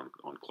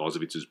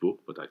Clausewitz's book,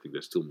 but I think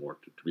there's still more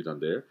to be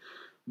done there.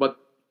 But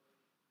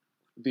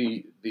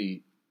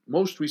the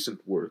most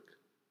recent work,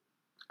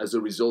 as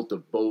a result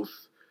of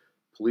both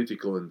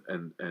political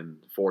and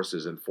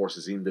forces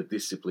in the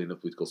discipline of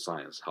political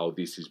science, how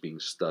this is being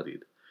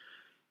studied,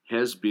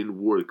 has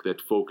been work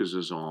that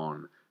focuses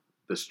on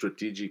the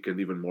strategic and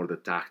even more the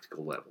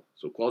tactical level.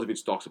 So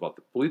Clausewitz talks about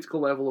the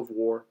political level of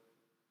war,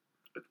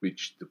 at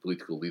which the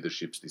political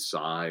leaderships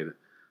decide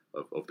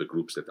of the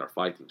groups that are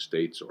fighting,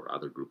 states or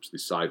other groups,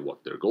 decide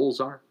what their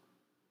goals are.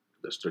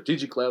 The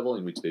strategic level,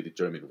 in which they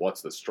determine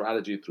what's the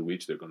strategy through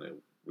which they're going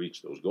to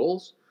reach those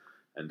goals,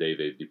 and they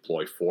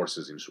deploy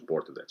forces in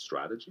support of that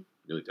strategy,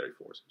 military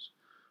forces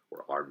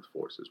or armed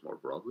forces more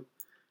broadly.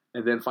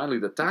 And then finally,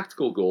 the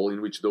tactical goal,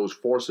 in which those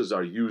forces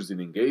are used in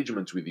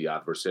engagements with the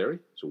adversary,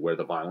 so where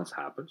the violence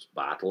happens,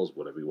 battles,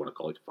 whatever you want to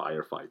call it,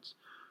 firefights,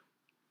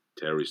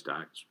 terrorist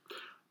acts,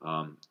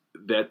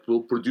 that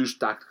will produce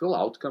tactical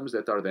outcomes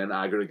that are then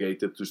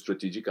aggregated to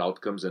strategic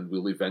outcomes and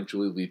will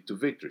eventually lead to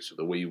victory. So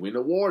the way you win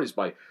a war is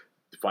by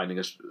defining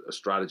a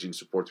strategy in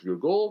support of your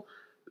goal,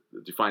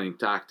 defining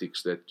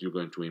tactics that you're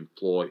going to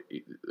employ,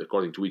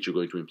 according to which you're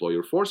going to employ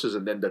your forces,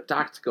 and then the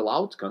tactical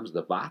outcomes,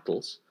 the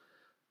battles,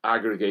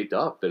 aggregate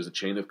up. There's a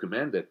chain of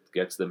command that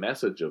gets the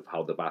message of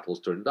how the battles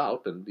turned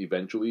out and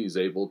eventually is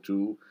able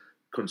to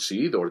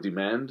concede or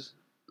demand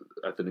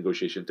at the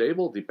negotiation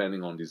table,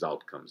 depending on these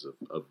outcomes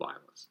of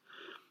violence.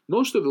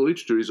 Most of the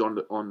literature is on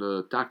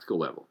the tactical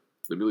level.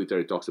 The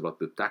military talks about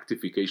the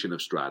tactification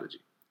of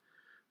strategy.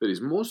 That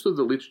is, most of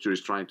the literature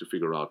is trying to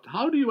figure out,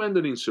 how do you end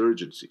an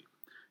insurgency?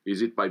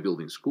 Is it by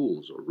building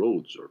schools or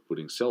roads or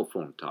putting cell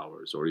phone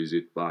towers, or is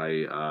it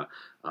by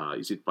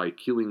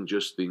killing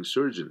just the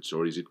insurgents,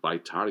 or is it by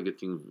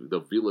targeting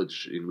the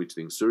village in which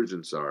the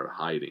insurgents are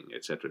hiding,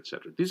 etc.,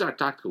 etc.? These are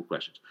tactical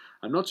questions.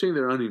 I'm not saying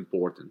they're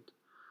unimportant,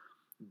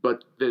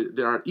 but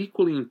there are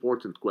equally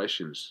important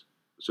questions,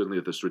 certainly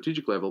at the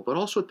strategic level, but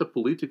also at the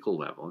political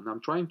level. And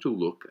I'm trying to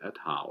look at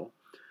how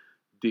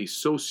the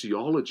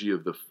sociology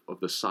of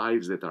the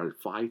sides that are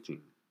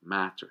fighting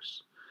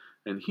matters.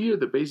 And here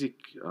the basic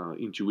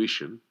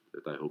intuition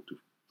that I hope to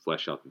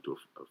flesh out into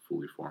a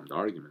fully formed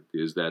argument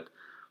is that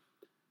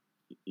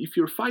if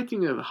you're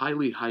fighting a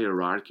highly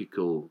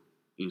hierarchical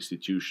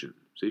institution,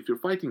 say if you're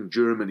fighting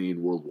Germany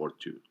in World War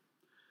II,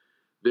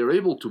 they're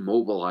able to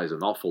mobilize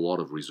an awful lot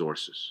of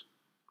resources.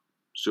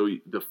 So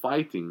the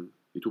fighting,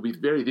 it will be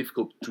very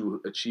difficult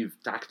to achieve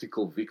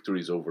tactical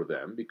victories over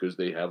them because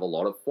they have a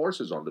lot of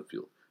forces on the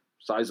field,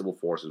 sizable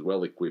forces,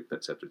 well equipped,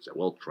 etc.,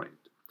 well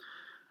trained.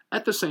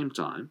 At the same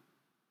time,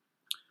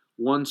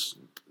 once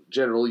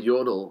General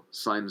Jodl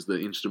signs the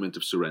Instrument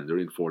of Surrender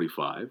in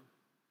 1945,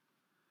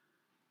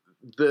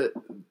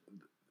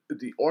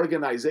 the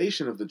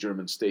organization of the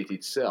German state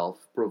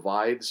itself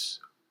provides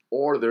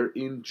order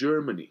in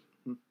Germany,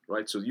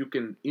 right? So you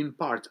can, in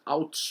part,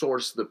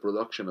 outsource the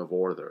production of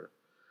order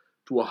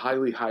to a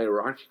highly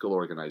hierarchical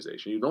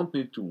organization. You don't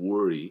need to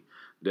worry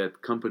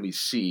that Company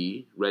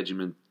C,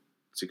 Regiment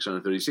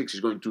 636, is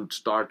going to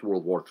start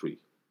World War III.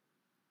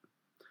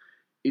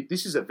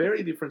 This is a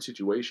very different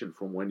situation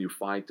from when you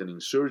fight an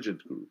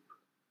insurgent group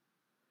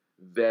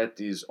that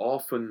is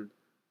often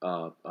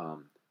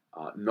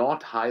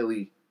not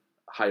highly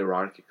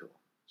hierarchical,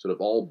 sort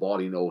of all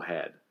body, no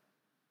head,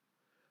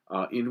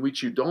 in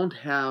which you don't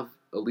have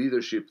a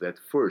leadership that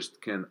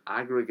first can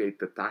aggregate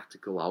the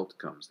tactical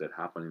outcomes that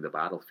happen in the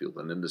battlefield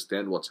and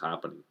understand what's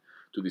happening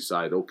to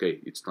decide,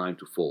 okay, it's time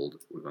to fold.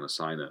 We're going to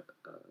sign a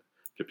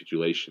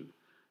capitulation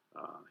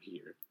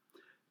here.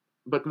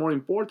 But more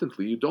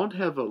importantly, you don't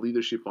have a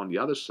leadership on the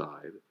other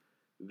side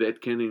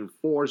that can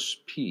enforce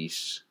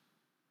peace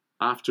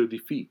after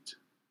defeat.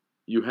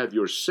 You have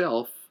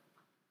yourself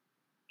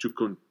to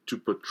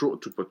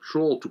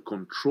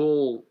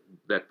control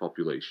that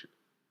population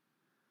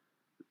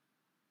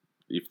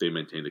if they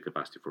maintain the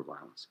capacity for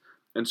violence.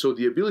 And so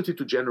the ability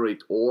to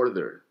generate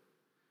order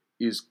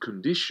is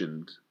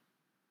conditioned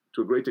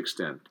to a great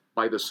extent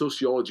by the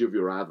sociology of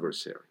your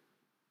adversary.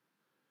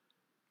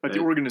 But the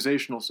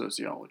organizational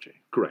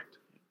sociology. Correct.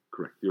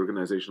 The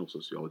organizational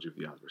sociology of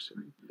the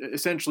adversary.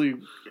 Essentially,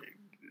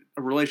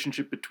 a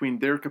relationship between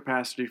their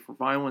capacity for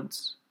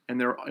violence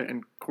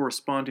and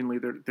correspondingly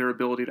their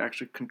ability to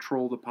actually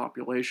control the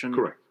population.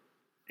 Correct.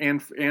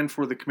 And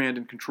for the command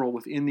and control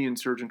within the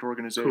insurgent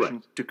organization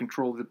Correct. to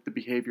control the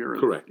behavior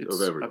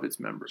of its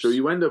members. So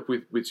you end up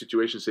with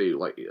situations, say,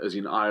 like as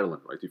in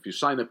Ireland, right? If you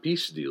sign a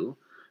peace deal,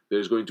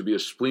 there's going to be a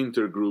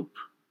splinter group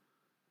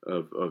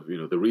of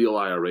the real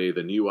IRA,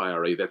 the new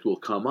IRA, that will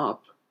come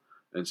up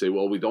and say,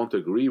 well, we don't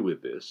agree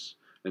with this.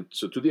 And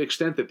so to the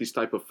extent that this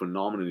type of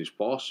phenomenon is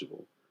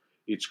possible,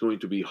 it's going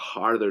to be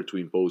harder to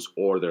impose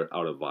order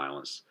out of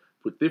violence.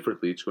 Put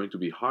differently, it's going to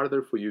be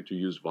harder for you to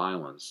use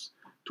violence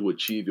to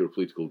achieve your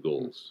political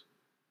goals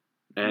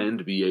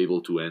and be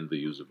able to end the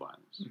use of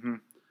violence. Mm-hmm.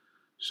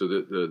 So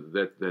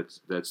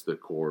that's the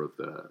core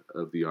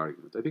of the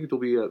argument. I think it'll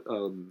be a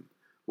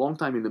long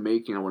time in the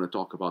making. I want to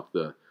talk about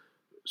the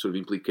sort of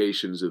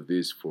implications of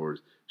this for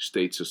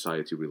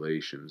state-society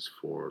relations,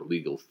 for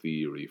legal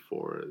theory,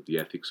 for the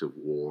ethics of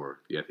war,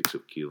 the ethics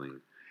of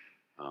killing.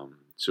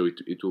 So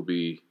it will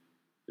be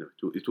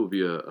it will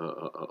be a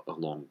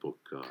long book,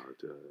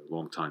 a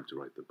long time to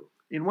write the book.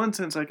 In one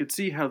sense, I could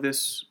see how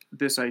this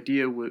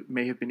idea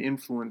may have been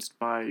influenced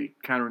by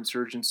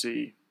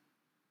counterinsurgency,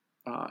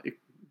 the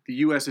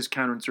U.S.'s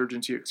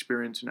counterinsurgency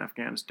experience in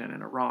Afghanistan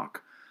and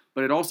Iraq.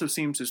 But it also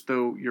seems as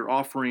though you're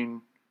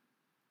offering,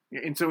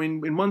 and so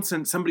in one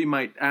sense, somebody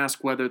might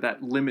ask whether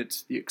that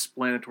limits the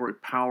explanatory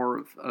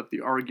power of the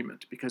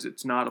argument because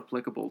it's not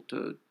applicable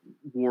to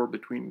war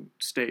between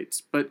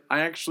states. But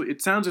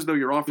it sounds as though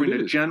you're offering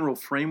a general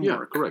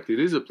framework. Yeah, correct. It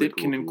is applicable that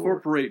can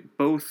incorporate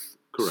both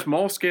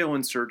small-scale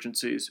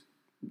insurgencies.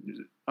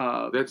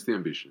 That's the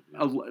ambition.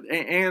 Yeah.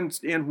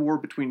 And war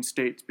between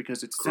states,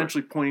 because it's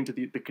essentially pointing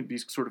to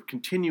these sort of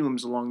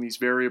continuums along these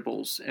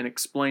variables and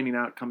explaining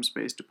outcomes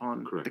based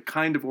upon the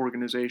kind of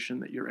organization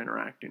that you're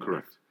interacting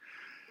with.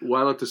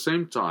 While at the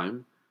same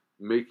time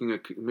making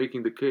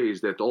the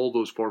case that all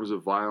those forms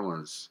of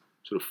violence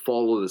sort of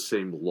follow the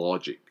same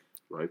logic,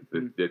 right?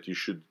 Mm-hmm. That you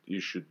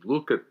should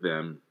look at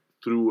them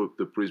through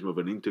the prism of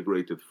an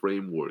integrated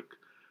framework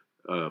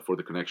for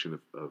the connection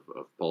of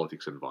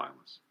politics and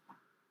violence.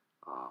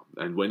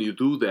 And when you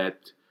do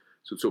that,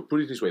 so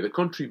put it this way, the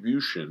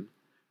contribution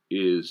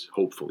is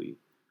hopefully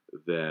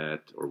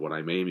that, or what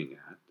I'm aiming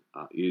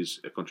at, is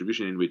a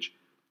contribution in which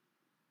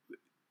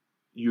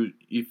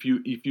if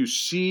you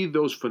see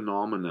those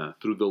phenomena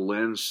through the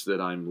lens that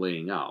I'm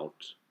laying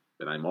out,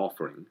 that I'm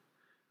offering,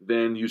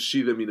 then you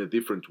see them in a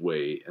different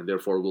way, and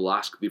therefore will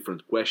ask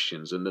different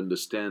questions and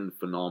understand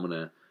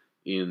phenomena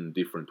in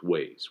different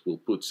ways. We'll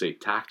put, say,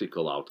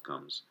 tactical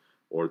outcomes,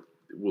 or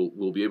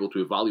we'll be able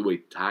to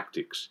evaluate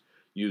tactics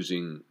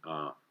using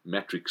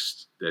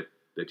metrics that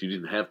you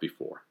didn't have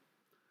before.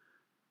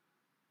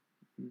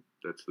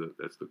 That's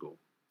the goal.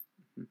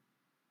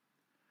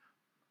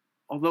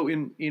 Although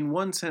in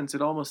one sense,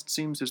 it almost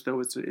seems as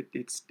though it's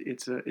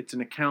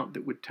an account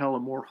that would tell a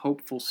more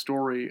hopeful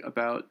story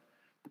about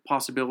the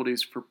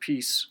possibilities for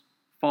peace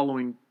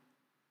following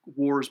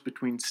wars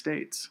between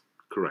states.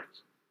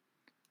 Correct.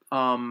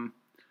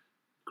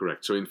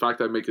 Correct. So in fact,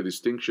 I make a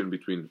distinction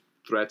between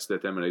threats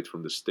that emanate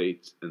from the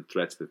state and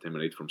threats that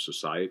emanate from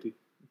society.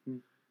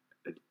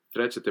 Mm-hmm.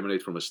 Threats that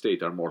emanate from a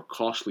state are more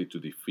costly to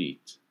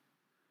defeat,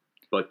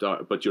 but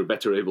you're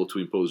better able to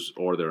impose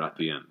order at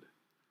the end.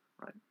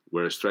 Right.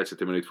 Whereas threats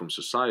that emanate from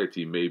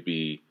society may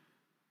be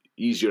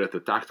easier at the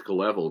tactical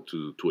level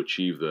to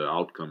achieve the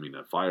outcome in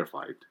a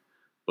firefight,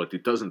 but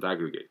it doesn't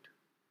aggregate.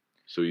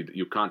 So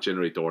you can't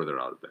generate order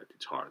out of that.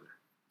 It's harder.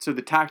 So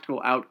the tactical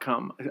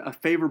outcome, a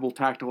favorable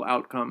tactical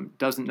outcome,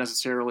 doesn't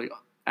necessarily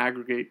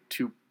aggregate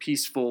to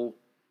peaceful,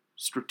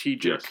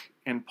 strategic,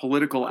 and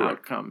political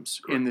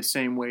outcomes in the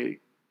same way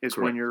as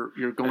when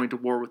you're going to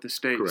war with the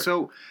state. Correct.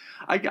 So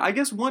I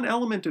guess one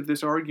element of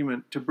this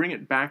argument, to bring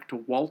it back to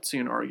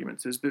Waltzian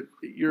arguments, is that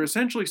you're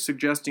essentially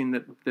suggesting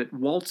that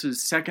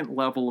Waltz's second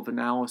level of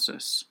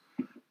analysis,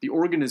 the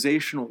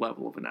organizational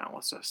level of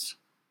analysis,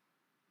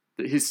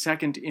 his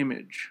second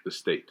image. The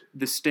state.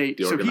 The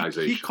organization.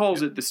 So he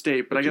calls it the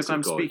state, but I guess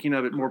I'm speaking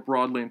of it more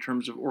broadly in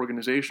terms of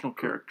organizational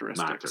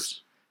characteristics.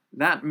 Matters.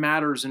 That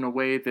matters in a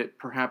way that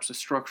perhaps a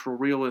structural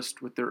realist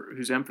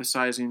who's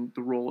emphasizing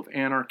the role of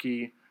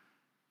anarchy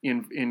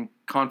in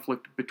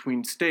conflict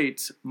between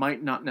states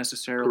might not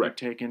necessarily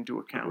take into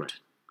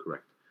account.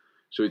 Correct.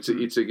 So it's a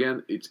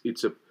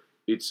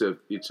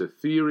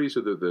theory.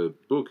 So the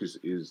book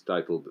is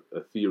titled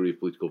 "A Theory of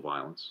Political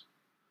Violence,"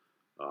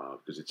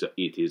 because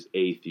it is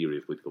a theory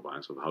of political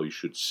violence, of how you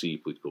should see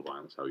political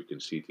violence, how you can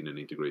see it in an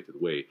integrated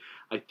way.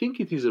 I think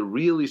it is a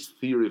realist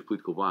theory of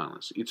political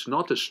violence. It's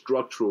not a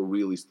structural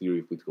realist theory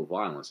of political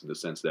violence in the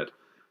sense that,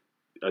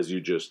 as you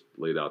just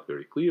laid out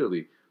very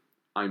clearly,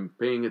 I'm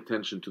paying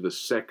attention to the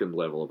second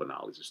level of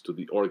analysis, to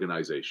the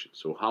organization.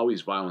 So how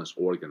is violence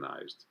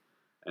organized,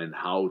 and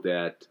how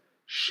that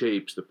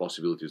shapes the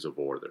possibilities of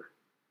order?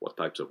 What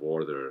types of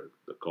order,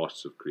 the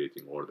costs of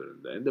creating order,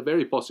 and the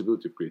very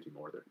possibility of creating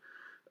order.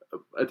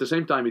 At the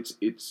same time,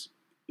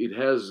 it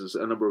has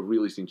a number of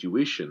realist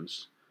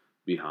intuitions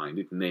behind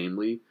it,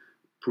 namely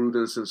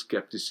prudence and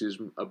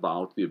skepticism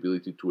about the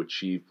ability to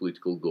achieve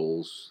political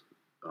goals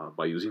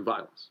by using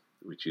violence,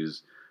 which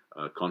is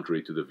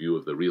contrary to the view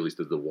of the realist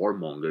as the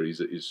warmonger,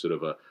 is sort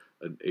of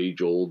an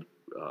age-old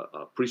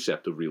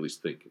precept of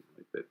realist thinking,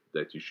 right?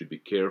 That you should be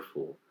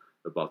careful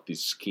about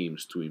these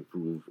schemes to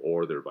improve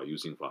order by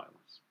using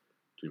violence,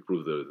 to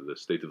improve the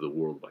state of the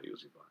world by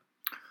using violence.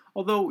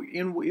 Although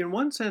in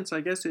one sense,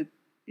 I guess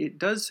it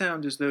does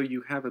sound as though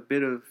you have a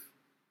bit of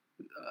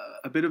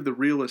the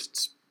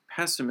realist's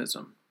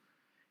pessimism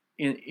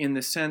in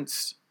the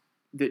sense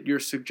that you're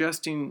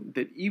suggesting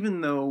that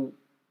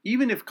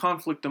even if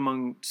conflict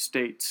among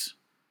states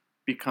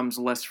becomes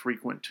less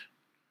frequent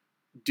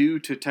due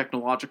to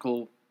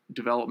technological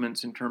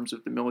developments in terms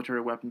of the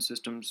military weapon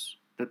systems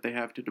that they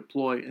have to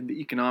deploy and the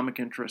economic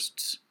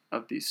interests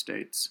of these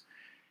states,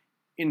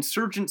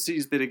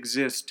 insurgencies that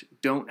exist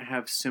don't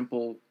have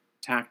simple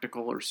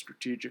tactical or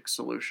strategic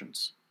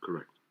solutions.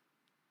 Correct.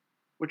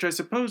 Which I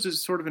suppose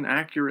is sort of an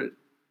accurate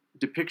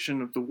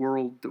depiction of the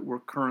world that we're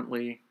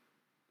currently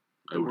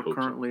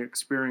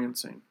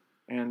experiencing.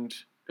 And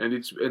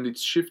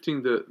it's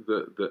shifting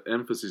the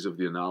emphasis of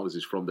the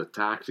analysis from the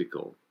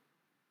tactical.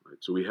 Right?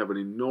 So we have an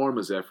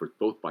enormous effort,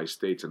 both by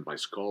states and by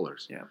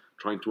scholars,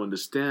 trying to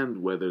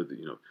understand whether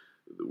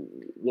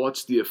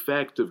what's the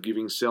effect of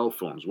giving cell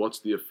phones, what's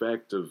the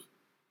effect of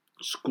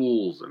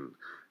schools and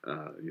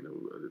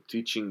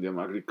teaching them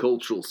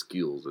agricultural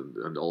skills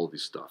and all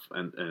this stuff,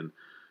 and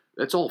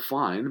that's all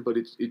fine, but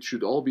it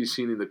should all be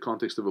seen in the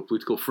context of a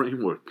political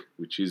framework,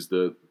 which is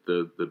the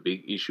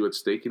big issue at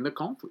stake in the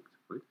conflict,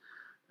 right?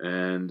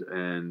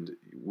 And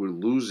we're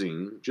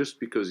losing just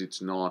because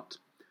it's not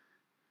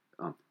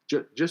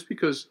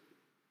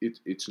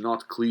it's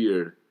not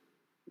clear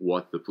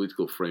what the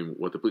political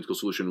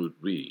solution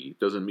would be. It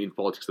doesn't mean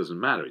politics doesn't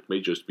matter. It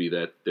may just be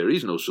that there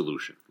is no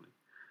solution.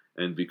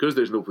 And because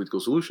there's no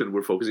political solution,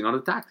 we're focusing on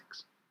the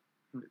tactics.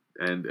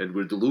 And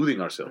we're deluding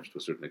ourselves to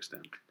a certain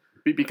extent.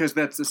 Because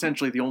that's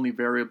essentially the only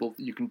variable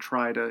that you can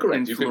try to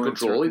Correct. You can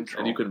control it, control.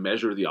 and you can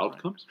measure the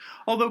outcomes.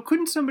 Right. Although,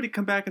 couldn't somebody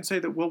come back and say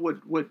that, well,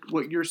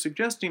 what you're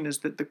suggesting is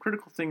that the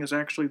critical thing is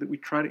actually that we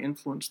try to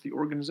influence the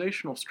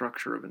organizational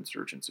structure of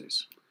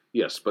insurgencies?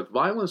 Yes, but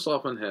violence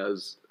often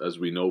has, as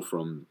we know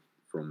from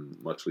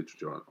much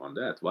literature on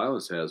that,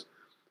 violence has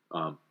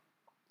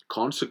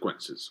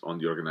consequences on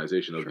the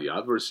organization of the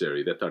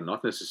adversary that are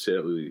not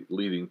necessarily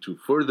leading to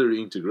further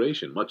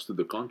integration, much to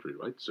the contrary,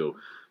 right? So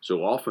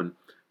often,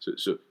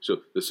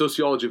 the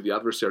sociology of the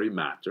adversary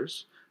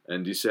matters,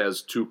 and this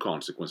has two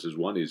consequences.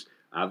 One is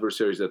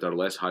adversaries that are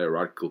less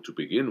hierarchical to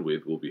begin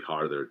with will be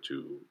harder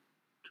to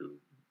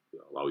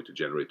allow you to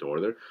generate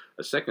order.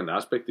 A second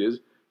aspect is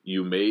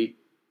you may,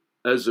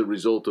 as a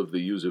result of the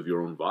use of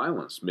your own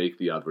violence, make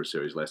the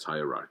adversaries less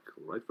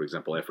hierarchical, right? For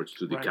example, efforts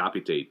to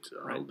decapitate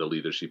the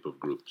leadership of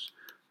groups.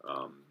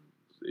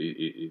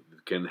 It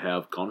can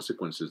have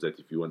consequences that,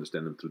 if you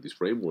understand them through this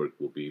framework,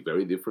 will be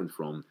very different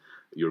from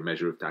your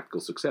measure of tactical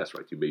success,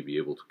 right? You may be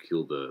able to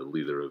kill the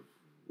leader of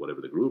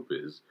whatever the group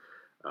is,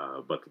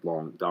 but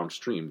long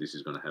downstream, this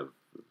is going to have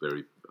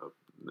very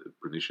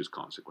pernicious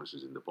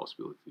consequences in the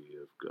possibility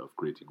of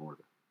creating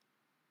order.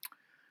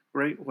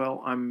 Great.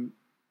 Well, I'm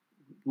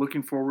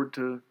looking forward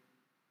to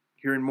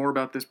hearing more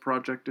about this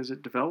project as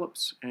it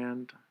develops,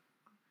 and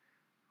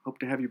hope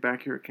to have you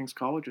back here at King's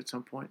College at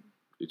some point.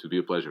 It would be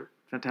a pleasure.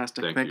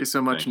 Fantastic. Thank you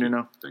so much,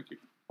 Nuno. Thank you.